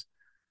place,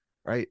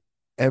 right?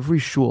 Every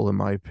shul, in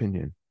my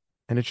opinion,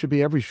 and it should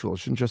be every shul. It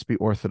shouldn't just be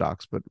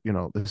Orthodox, but,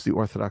 this is the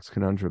Orthodox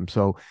Conundrum.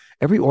 So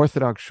every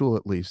Orthodox shul,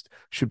 at least,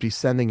 should be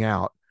sending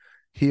out,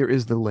 here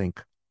is the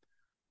link.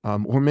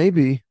 Or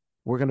maybe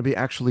we're going to be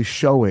actually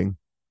showing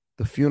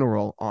the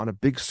funeral on a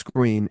big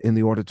screen in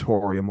the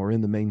auditorium or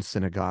in the main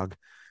synagogue.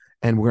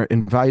 And we're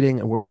inviting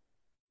and we're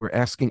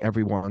asking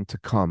everyone to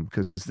come,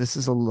 because this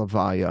is a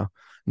levaya,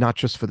 not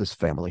just for this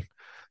family.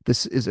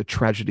 This is a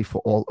tragedy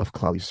for all of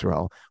Klal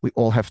Yisrael. We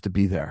all have to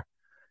be there.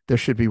 There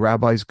should be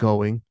rabbis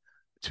going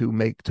to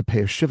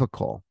pay a shiva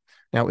call.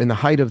 Now, in the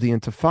height of the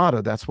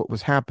Intifada, that's what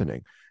was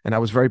happening. And I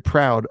was very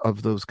proud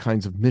of those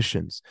kinds of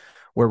missions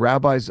where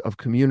rabbis of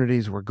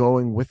communities were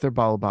going with their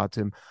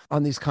balabatim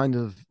on these kind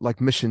of like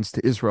missions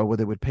to Israel, where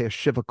they would pay a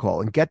shiva call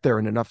and get there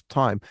in enough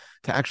time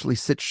to actually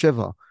sit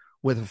shiva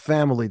with a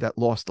family that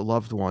lost a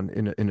loved one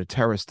in a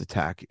terrorist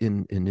attack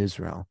in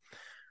Israel.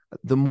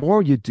 The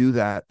more you do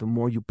that, the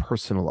more you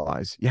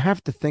personalize. You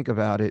have to think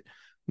about it,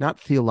 not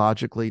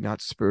theologically,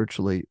 not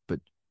spiritually, but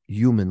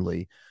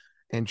humanly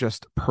and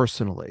just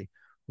personally.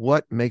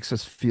 What makes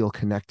us feel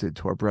connected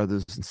to our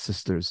brothers and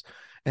sisters?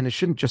 And it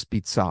shouldn't just be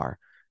tsar.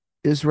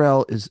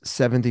 Israel is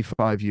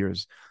 75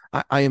 years.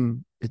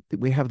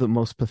 We have the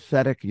most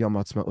pathetic Yom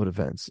Ha'atzmaut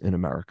events in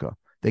America.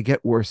 They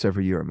get worse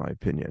every year, in my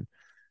opinion.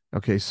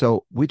 Okay,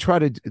 so we try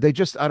to,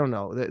 I don't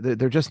know,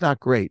 they're just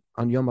not great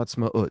on Yom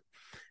Ha'atzmaut.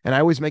 And I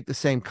always make the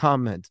same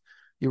comment.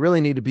 You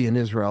really need to be in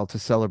Israel to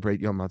celebrate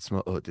Yom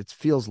Ha'atzmaut. It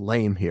feels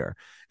lame here.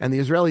 And the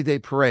Israeli Day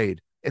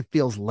Parade, it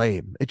feels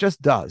lame. It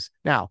just does.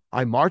 Now,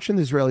 I march in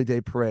the Israeli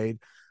Day Parade.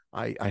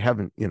 I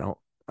haven't,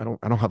 I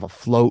don't have a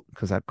float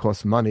because that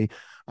costs money.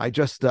 I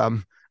just,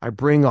 I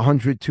bring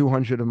 100,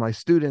 200 of my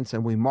students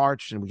and we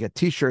march and we get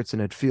t-shirts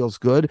and it feels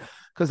good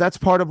because that's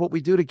part of what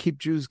we do to keep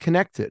Jews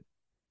connected.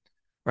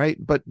 Right.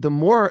 But the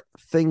more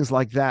things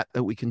like that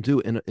we can do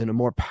in a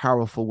more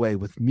powerful way,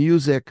 with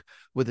music,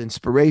 with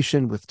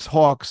inspiration, with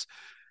talks,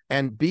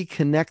 and be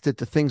connected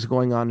to things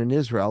going on in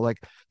Israel.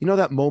 Like,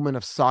 that moment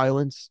of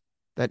silence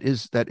that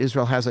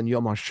Israel has on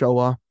Yom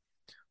HaShoah.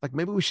 Like,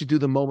 maybe we should do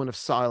the moment of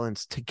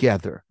silence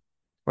together.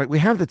 Right. We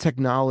have the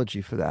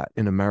technology for that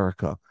in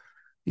America,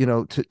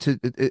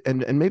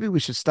 and maybe we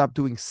should stop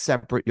doing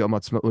separate Yom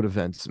Ha'atzmaut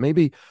events.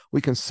 Maybe we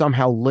can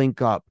somehow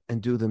link up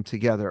and do them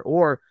together,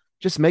 or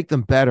just make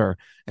them better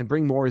and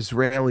bring more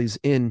Israelis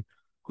in,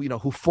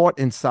 who fought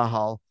in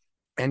Sahel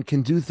and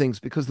can do things,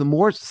 because the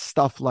more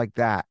stuff like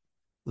that,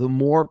 the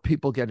more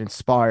people get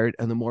inspired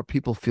and the more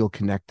people feel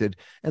connected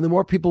and the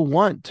more people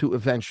want to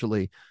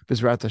eventually,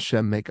 B'ezrat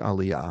Hashem, make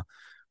Aliyah.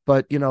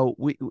 But,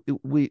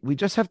 we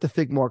just have to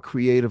think more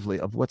creatively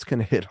of what's going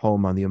to hit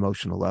home on the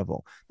emotional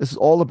level. This is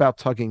all about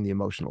tugging the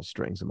emotional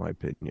strings, in my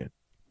opinion.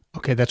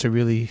 Okay, that's a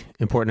really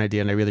important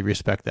idea, and I really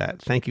respect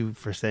that. Thank you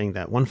for saying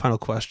that. One final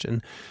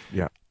question.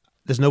 Yeah.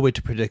 There's no way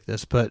to predict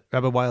this, but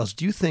Rabbi Wiles,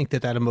 do you think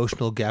that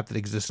emotional gap that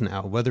exists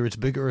now, whether it's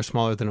bigger or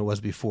smaller than it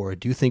was before,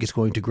 do you think it's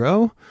going to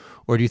grow,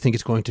 or do you think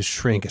it's going to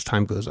shrink as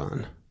time goes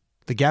on?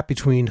 The gap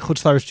between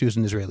Chutz La'aretz Jews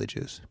and Israeli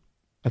Jews.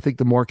 I think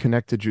the more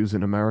connected Jews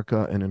in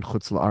America and in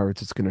Chutz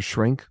La'aretz, it's going to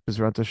shrink,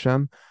 B'ezrat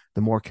Hashem.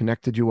 The more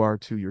connected you are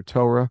to your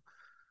Torah,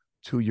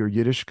 to your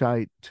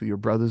Yiddishkeit, to your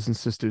brothers and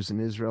sisters in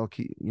Israel,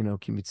 Ki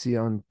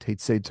Mitzion,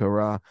 Teitzei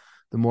Torah,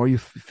 the more you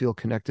feel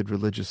connected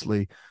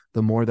religiously,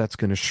 the more that's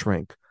going to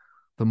shrink.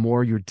 The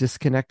more you're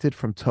disconnected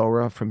from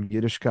Torah, from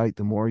Yiddishkeit,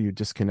 the more you're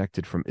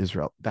disconnected from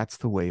Israel. That's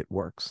the way it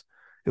works.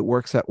 It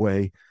works that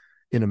way.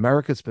 In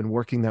America, it's been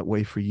working that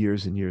way for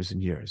years and years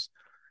and years.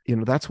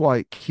 That's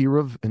why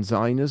Kiruv and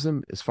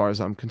Zionism, as far as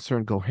I'm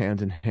concerned, go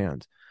hand in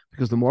hand.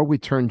 Because the more we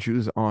turn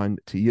Jews on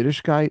to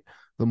Yiddishkeit,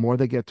 the more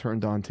they get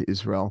turned on to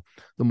Israel,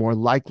 the more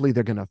likely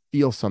they're going to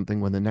feel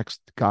something when the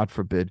next, God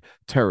forbid,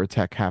 terror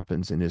attack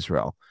happens in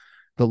Israel.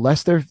 The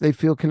less they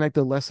feel connected,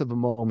 the less of a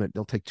moment.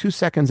 They'll take 2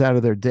 seconds out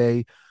of their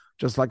day,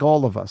 just like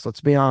all of us.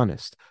 Let's be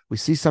honest. We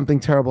see something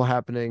terrible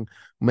happening.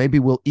 Maybe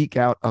we'll eke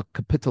out a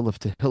kapitel of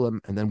Tehillim,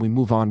 and then we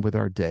move on with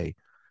our day.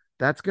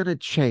 That's going to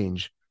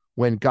change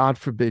when, God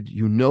forbid,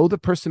 the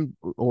person,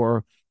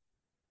 or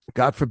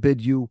God forbid,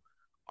 you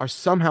are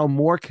somehow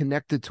more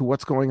connected to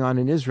what's going on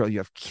in Israel. You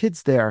have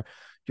kids there.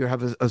 You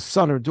have a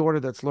son or daughter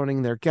that's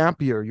learning their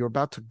gap year. You're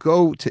about to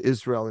go to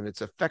Israel, and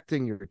it's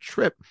affecting your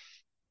trip.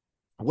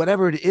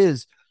 Whatever it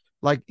is,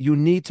 like, you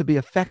need to be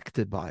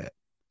affected by it.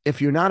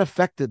 If you're not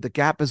affected, the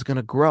gap is going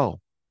to grow.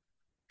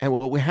 And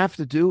what we have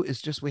to do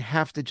is we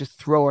have to just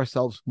throw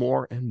ourselves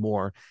more and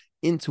more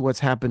into what's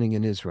happening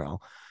in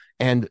Israel.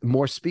 And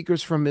more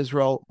speakers from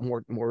Israel,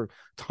 more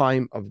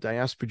time of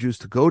diaspora Jews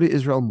to go to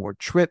Israel, more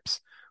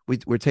trips.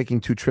 We're taking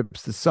 2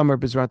 trips this summer,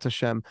 B'ezrat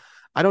Hashem.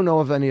 I don't know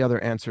of any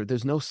other answer.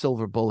 There's no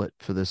silver bullet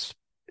for this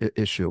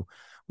issue.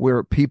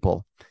 We're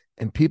people,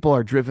 and people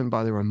are driven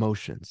by their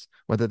emotions,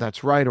 whether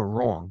that's right or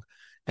wrong.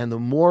 And the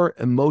more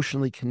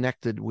emotionally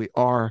connected we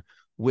are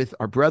with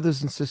our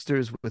brothers and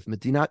sisters, with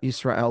Medinat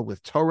Yisrael,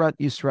 with Torah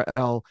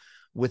Yisrael,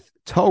 with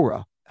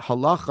Torah,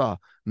 halacha,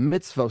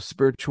 mitzvah,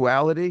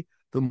 spirituality,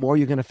 the more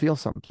you're going to feel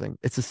something.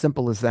 It's as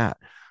simple as that.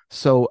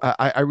 So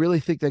I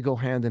really think they go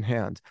hand in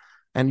hand.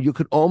 And you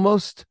could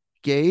almost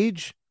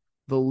gauge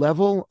the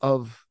level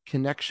of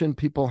connection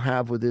people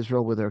have with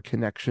Israel, with their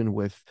connection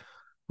with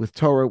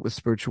Torah, with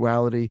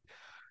spirituality.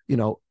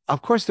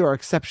 Of course, there are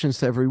exceptions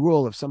to every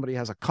rule. If somebody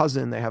has a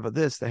cousin, they have a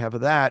this, they have a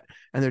that,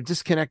 and they're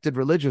disconnected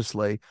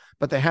religiously,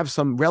 but they have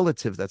some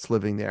relative that's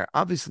living there.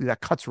 Obviously,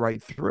 that cuts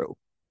right through.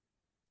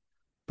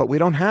 But we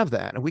don't have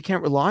that, and we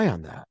can't rely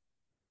on that,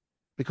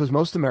 because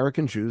most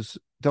American Jews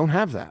don't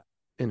have that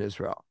in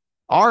Israel.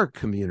 Our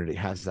community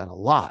has that a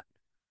lot.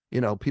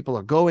 People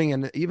are going,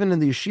 and even in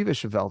the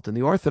yeshivish Welt, in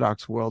the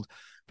Orthodox world,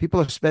 people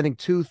are spending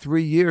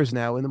 2-3 years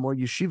now in the more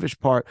yeshivish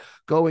part,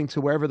 going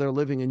to wherever they're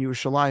living in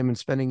Yerushalayim and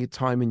spending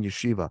time in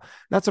yeshiva.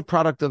 That's a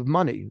product of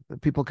money.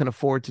 People can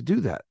afford to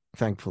do that,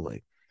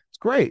 thankfully. It's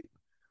great.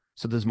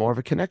 So there's more of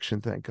a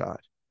connection, thank God.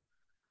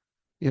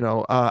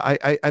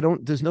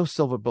 There's no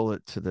silver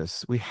bullet to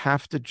this. We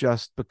have to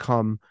just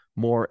become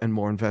more and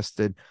more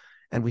invested,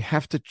 and we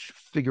have to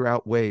figure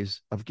out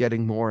ways of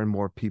getting more and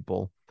more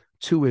people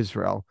to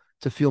Israel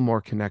to feel more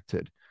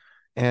connected.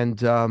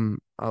 And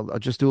I'll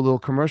just do a little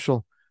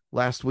commercial.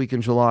 Last week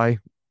in July,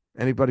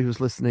 anybody who's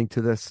listening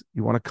to this,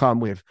 you want to come,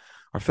 we have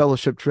our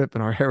fellowship trip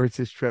and our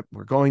heritage trip.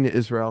 We're going to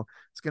Israel.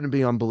 It's going to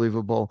be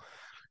unbelievable.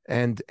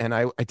 And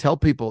I tell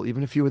people,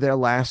 even if you were there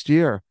last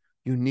year,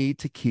 you need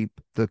to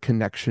keep the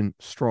connection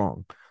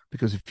strong,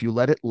 because if you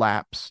let it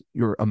lapse,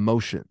 your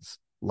emotions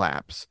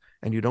lapse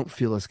and you don't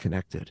feel as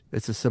connected.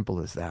 It's as simple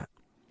as that.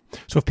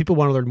 So if people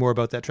want to learn more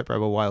about that trip,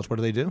 Rabbi Wiles, what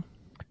do they do?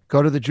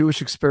 Go to the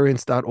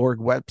jewishexperience.org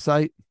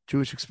website,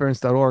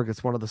 jewishexperience.org.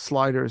 It's one of the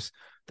sliders,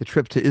 the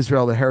trip to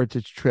Israel, the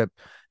heritage trip.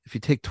 If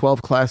you take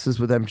 12 classes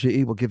with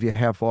MGE, we'll give you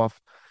half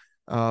off.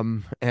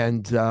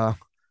 It's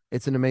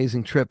an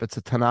amazing trip. It's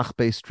a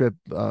Tanakh-based trip.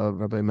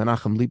 Rabbi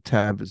Menachem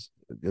Leibtab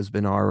has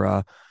been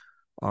our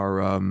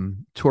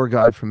tour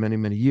guide for many,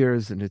 many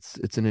years, and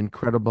it's an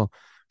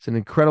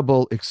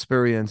incredible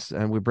experience.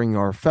 And we bring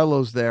our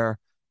fellows there,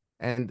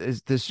 and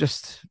there's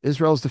just,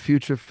 Israel's the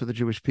future for the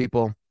Jewish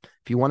people.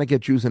 If you want to get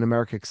Jews in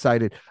America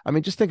excited, I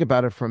mean, just think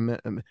about it for a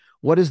minute.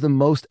 What is the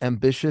most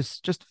ambitious,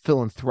 just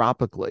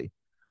philanthropically,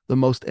 the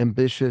most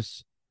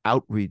ambitious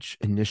outreach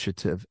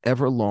initiative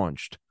ever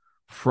launched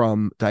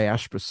from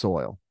diaspora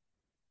soil?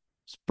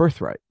 It's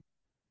Birthright,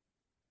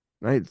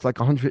 right? It's like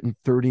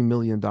 $130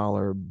 million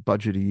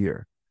budget a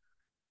year.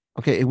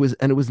 Okay, it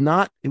was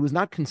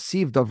not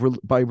conceived of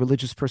by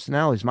religious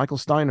personalities. Michael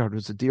Steinhardt,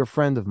 who's a dear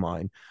friend of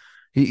mine,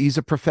 he's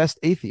a professed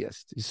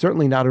atheist. He's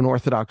certainly not an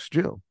Orthodox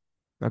Jew.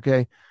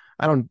 Okay,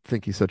 I don't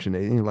think he's such an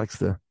atheist. He likes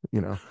to,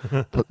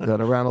 put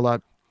that around a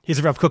lot. He's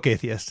a Rav Kook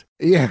atheist.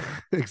 Yeah,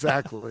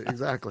 exactly.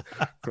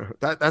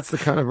 That's the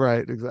kind of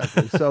right,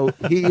 exactly. So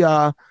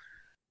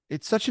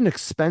it's such an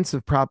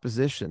expensive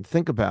proposition.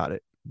 Think about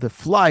it: the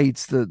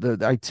flights, the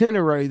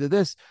itinerary,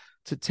 this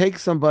to take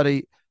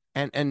somebody.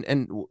 And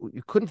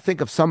you couldn't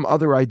think of some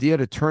other idea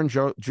to turn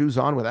Jews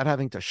on without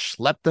having to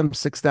schlep them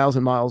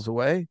 6,000 miles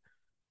away.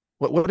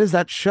 What does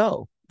that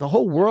show? The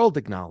whole world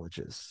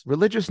acknowledges,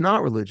 religious,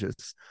 not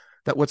religious,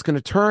 that what's going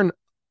to turn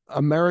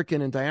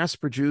American and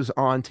diaspora Jews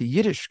on to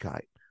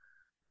Yiddishkeit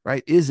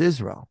right, is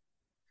Israel.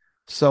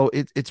 So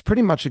it's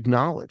pretty much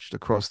acknowledged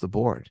across the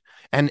board.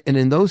 And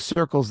in those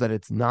circles that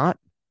it's not,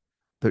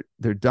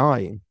 they're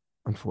dying,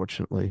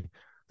 unfortunately.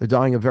 They're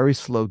dying a very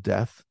slow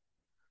death.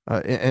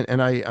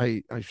 And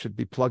I should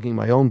be plugging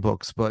my own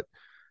books, but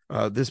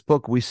this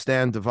book, We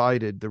Stand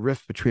Divided, the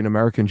rift between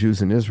American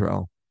Jews and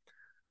Israel,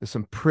 there's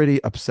some pretty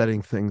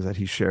upsetting things that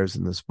he shares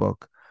in this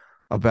book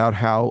about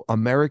how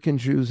American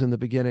Jews in the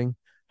beginning,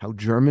 how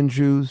German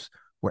Jews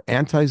were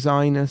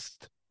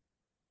anti-Zionist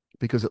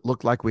because it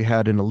looked like we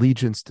had an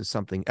allegiance to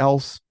something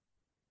else.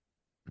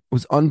 It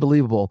was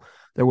unbelievable.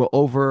 There were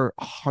over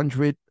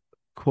 100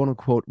 quote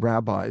unquote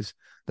rabbis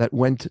that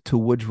went to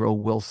Woodrow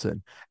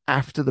Wilson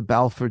after the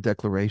Balfour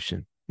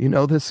Declaration. You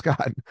know this,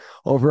 Scott?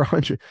 Over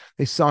 100.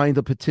 They signed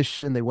a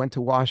petition. They went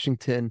to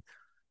Washington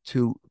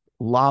to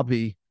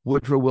lobby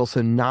Woodrow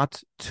Wilson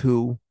not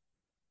to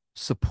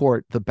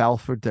support the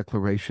Balfour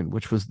Declaration,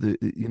 which was the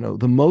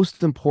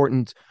most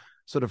important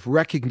sort of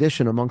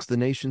recognition amongst the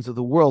nations of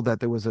the world that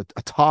there was a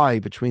tie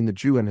between the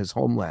Jew and his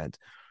homeland,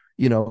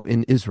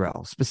 in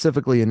Israel,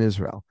 specifically in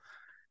Israel.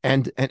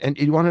 And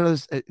you want to know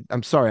this?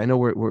 I'm sorry, I know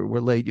we're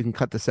late. You can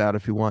cut this out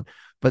if you want,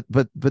 but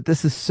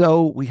this is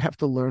so, we have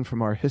to learn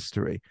from our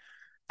history.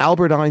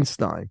 Albert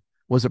Einstein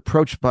was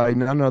approached by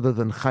none other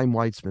than Chaim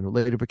Weizmann, who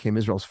later became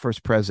Israel's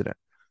first president.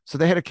 So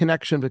they had a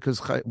connection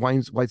because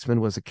Weizmann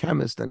was a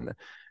chemist, and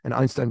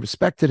Einstein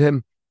respected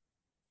him,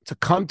 to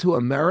come to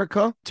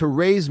America to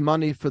raise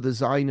money for the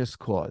Zionist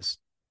cause.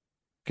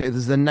 Okay,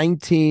 this is the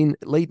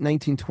late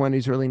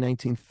 1920s, early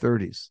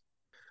 1930s.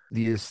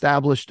 The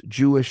established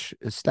Jewish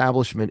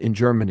establishment in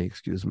Germany,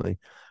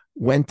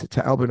 went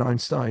to Albert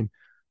Einstein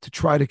to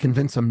try to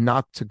convince him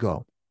not to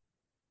go.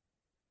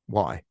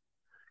 Why?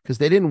 Because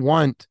they didn't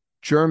want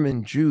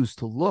German Jews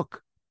to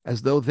look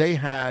as though they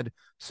had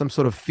some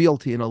sort of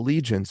fealty and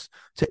allegiance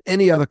to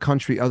any other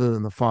country other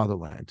than the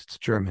fatherland. It's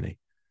Germany.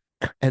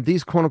 And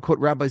these quote unquote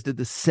rabbis did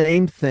the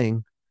same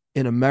thing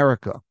in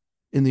America,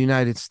 in the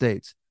United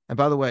States. And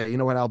by the way, you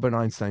know what Albert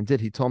Einstein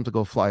did? He told him to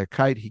go fly a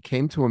kite. He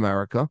came to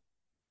America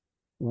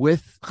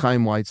with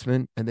Chaim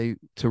Weizmann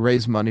to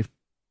raise money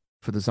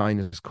for the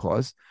Zionist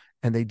cause,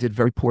 and they did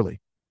very poorly.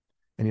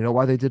 And you know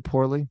why they did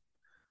poorly?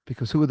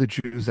 Because who were the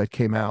Jews that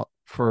came out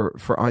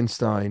for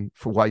Einstein,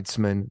 for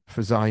Weizmann,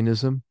 for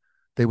Zionism?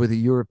 They were the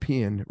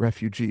European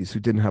refugees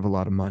who didn't have a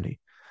lot of money.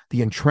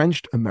 The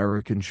entrenched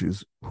American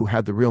Jews who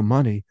had the real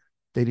money,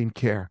 they didn't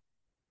care.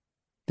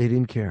 They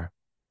didn't care.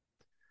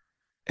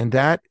 And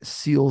that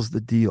seals the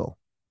deal.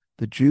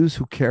 The Jews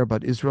who care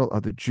about Israel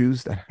are the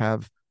Jews that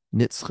have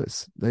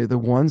nitzchis. They're the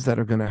ones that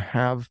are going to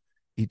have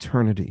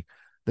eternity.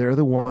 They're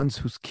the ones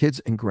whose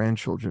kids and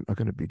grandchildren are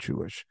going to be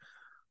Jewish.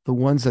 The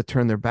ones that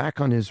turn their back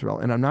on Israel.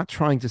 And I'm not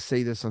trying to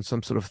say this on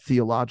some sort of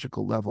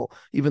theological level,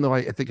 even though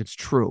I think it's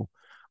true.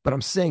 But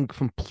I'm saying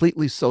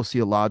completely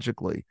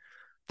sociologically,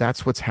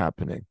 that's what's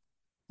happening.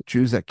 The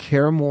Jews that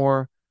care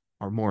more,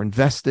 are more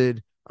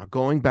invested, are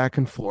going back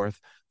and forth.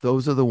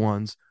 Those are the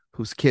ones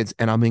whose kids,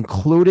 and I'm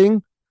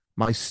including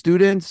my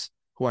students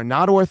who are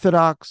not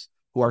Orthodox,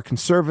 who are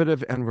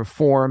conservative and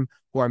reform,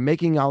 who are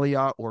making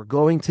Aliyah or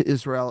going to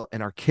Israel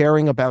and are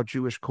caring about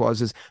Jewish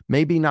causes,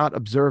 maybe not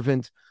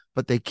observant,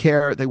 but they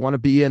care, they want to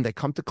be in, they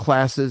come to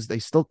classes, they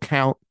still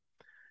count.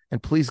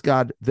 And please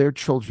God, their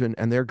children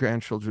and their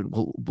grandchildren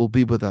will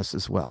be with us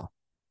as well.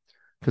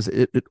 Because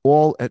it's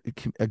all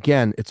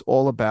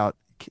about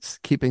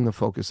keeping the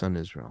focus on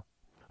Israel.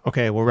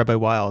 Okay, well, Rabbi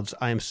Wilds,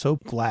 I am so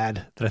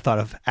glad that I thought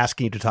of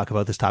asking you to talk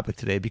about this topic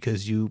today,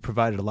 because you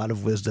provided a lot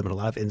of wisdom and a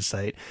lot of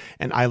insight,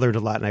 and I learned a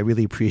lot, and I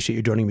really appreciate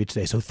you joining me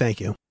today, so thank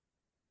you.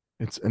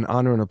 It's an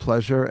honor and a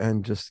pleasure,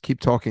 and just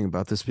keep talking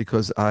about this,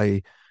 because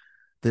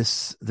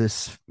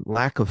this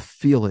lack of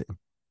feeling,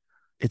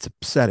 it's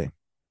upsetting.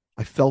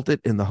 I felt it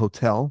in the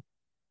hotel,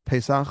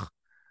 Pesach.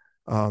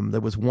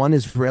 There was one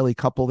Israeli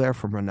couple there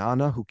from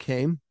Ra'anana who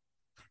came.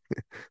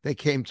 They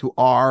came to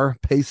our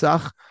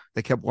Pesach.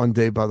 They kept one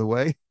day, by the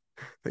way.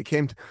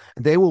 And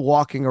they were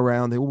walking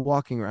around.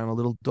 A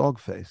little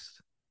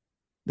dog-faced.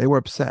 They were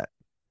upset.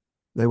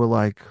 They were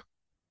like,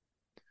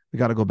 "We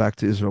got to go back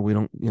to Israel. We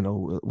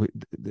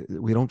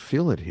don't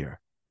feel it here."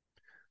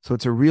 So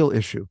it's a real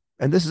issue.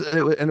 And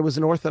it was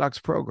an Orthodox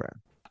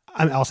program.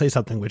 I'll say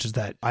something, which is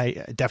that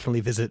I definitely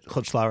visit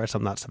Chutz La'aretz.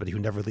 I'm not somebody who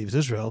never leaves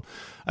Israel.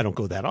 I don't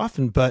go that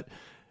often, but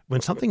when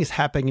something is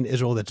happening in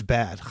Israel that's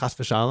bad, chas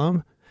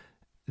v'shalom,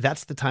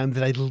 that's the time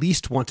that I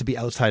least want to be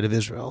outside of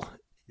Israel.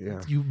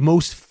 Yeah. You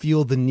most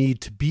feel the need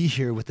to be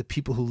here with the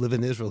people who live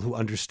in Israel, who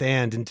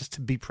understand, and just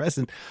to be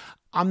present.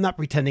 I'm not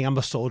pretending I'm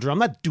a soldier. I'm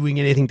not doing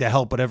anything to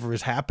help whatever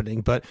is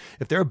happening. But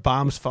if there are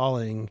bombs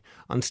falling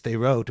on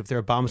Sderot, if there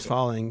are bombs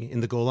falling in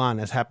the Golan,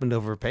 as happened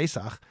over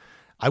Pesach,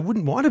 I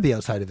wouldn't want to be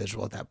outside of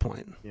Israel at that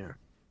point. Yeah.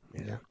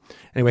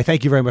 Anyway,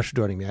 thank you very much for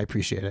joining me. I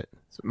appreciate it.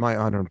 It's my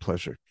honor and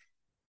pleasure.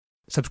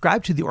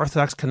 Subscribe to the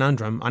Orthodox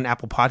Conundrum on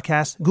Apple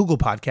Podcasts, Google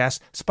Podcasts,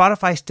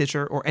 Spotify,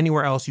 Stitcher, or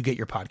anywhere else you get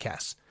your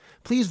podcasts.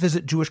 please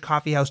visit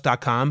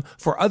jewishcoffeehouse.com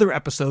for other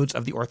episodes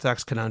of the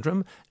Orthodox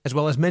Conundrum, as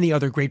well as many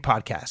other great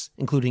podcasts,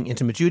 including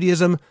Intimate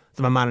Judaism,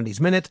 The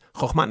Maimonides Minute,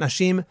 Chochmat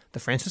Nashim, The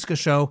Francisca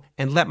Show,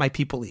 and Let My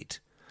People Eat.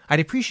 I'd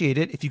appreciate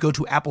it if you go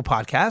to Apple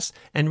Podcasts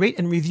and rate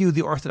and review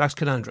the Orthodox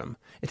Conundrum.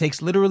 It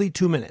takes literally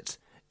 2 minutes.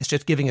 It's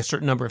just giving a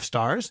certain number of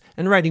stars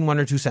and writing 1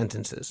 or 2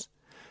 sentences.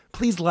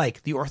 Please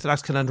like the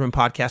Orthodox Conundrum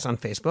podcast on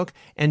Facebook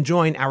and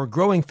join our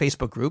growing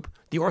Facebook group,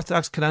 the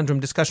Orthodox Conundrum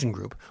Discussion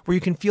Group, where you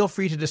can feel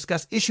free to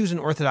discuss issues in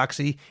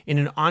Orthodoxy in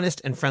an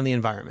honest and friendly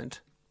environment.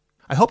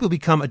 I hope you'll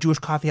become a Jewish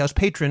Coffee House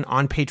patron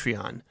on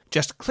Patreon.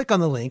 Just click on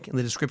the link in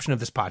the description of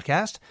this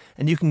podcast,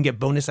 and you can get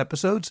bonus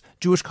episodes,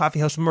 Jewish Coffee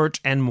House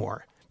merch, and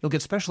more. You'll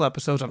get special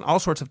episodes on all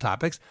sorts of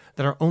topics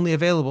that are only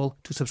available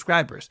to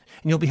subscribers,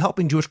 and you'll be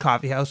helping Jewish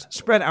Coffee House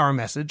spread our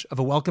message of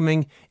a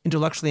welcoming,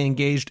 intellectually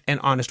engaged, and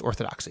honest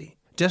Orthodoxy.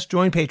 Just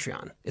join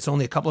Patreon. It's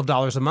only a couple of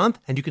dollars a month,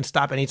 and you can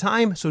stop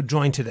anytime, so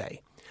join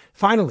today.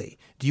 Finally,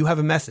 do you have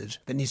a message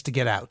that needs to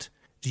get out?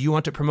 Do you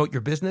want to promote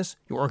your business,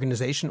 your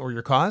organization, or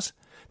your cause?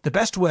 The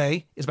best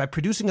way is by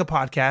producing a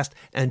podcast,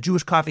 and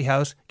Jewish Coffee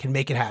House can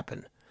make it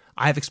happen.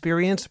 I have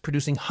experience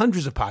producing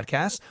hundreds of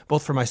podcasts,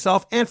 both for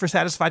myself and for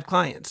satisfied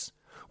clients.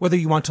 Whether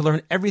you want to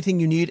learn everything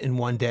you need in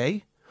one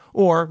day,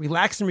 or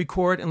relax and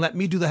record and let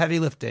me do the heavy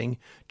lifting,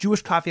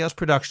 Jewish Coffee House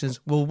Productions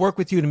will work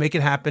with you to make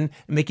it happen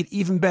and make it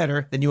even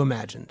better than you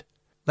imagined.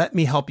 Let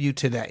me help you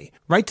today.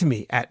 Write to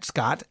me at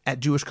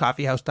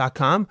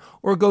scott@jewishcoffeehouse.com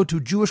or go to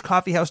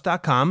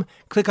jewishcoffeehouse.com,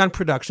 click on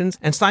Productions,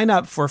 and sign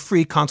up for a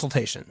free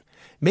consultation.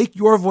 Make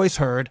your voice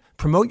heard,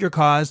 promote your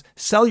cause,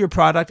 sell your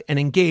product, and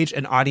engage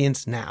an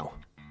audience now.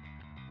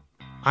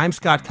 I'm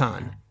Scott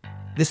Kahn.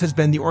 This has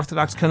been the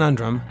Orthodox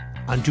Conundrum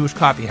on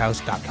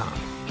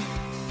jewishcoffeehouse.com.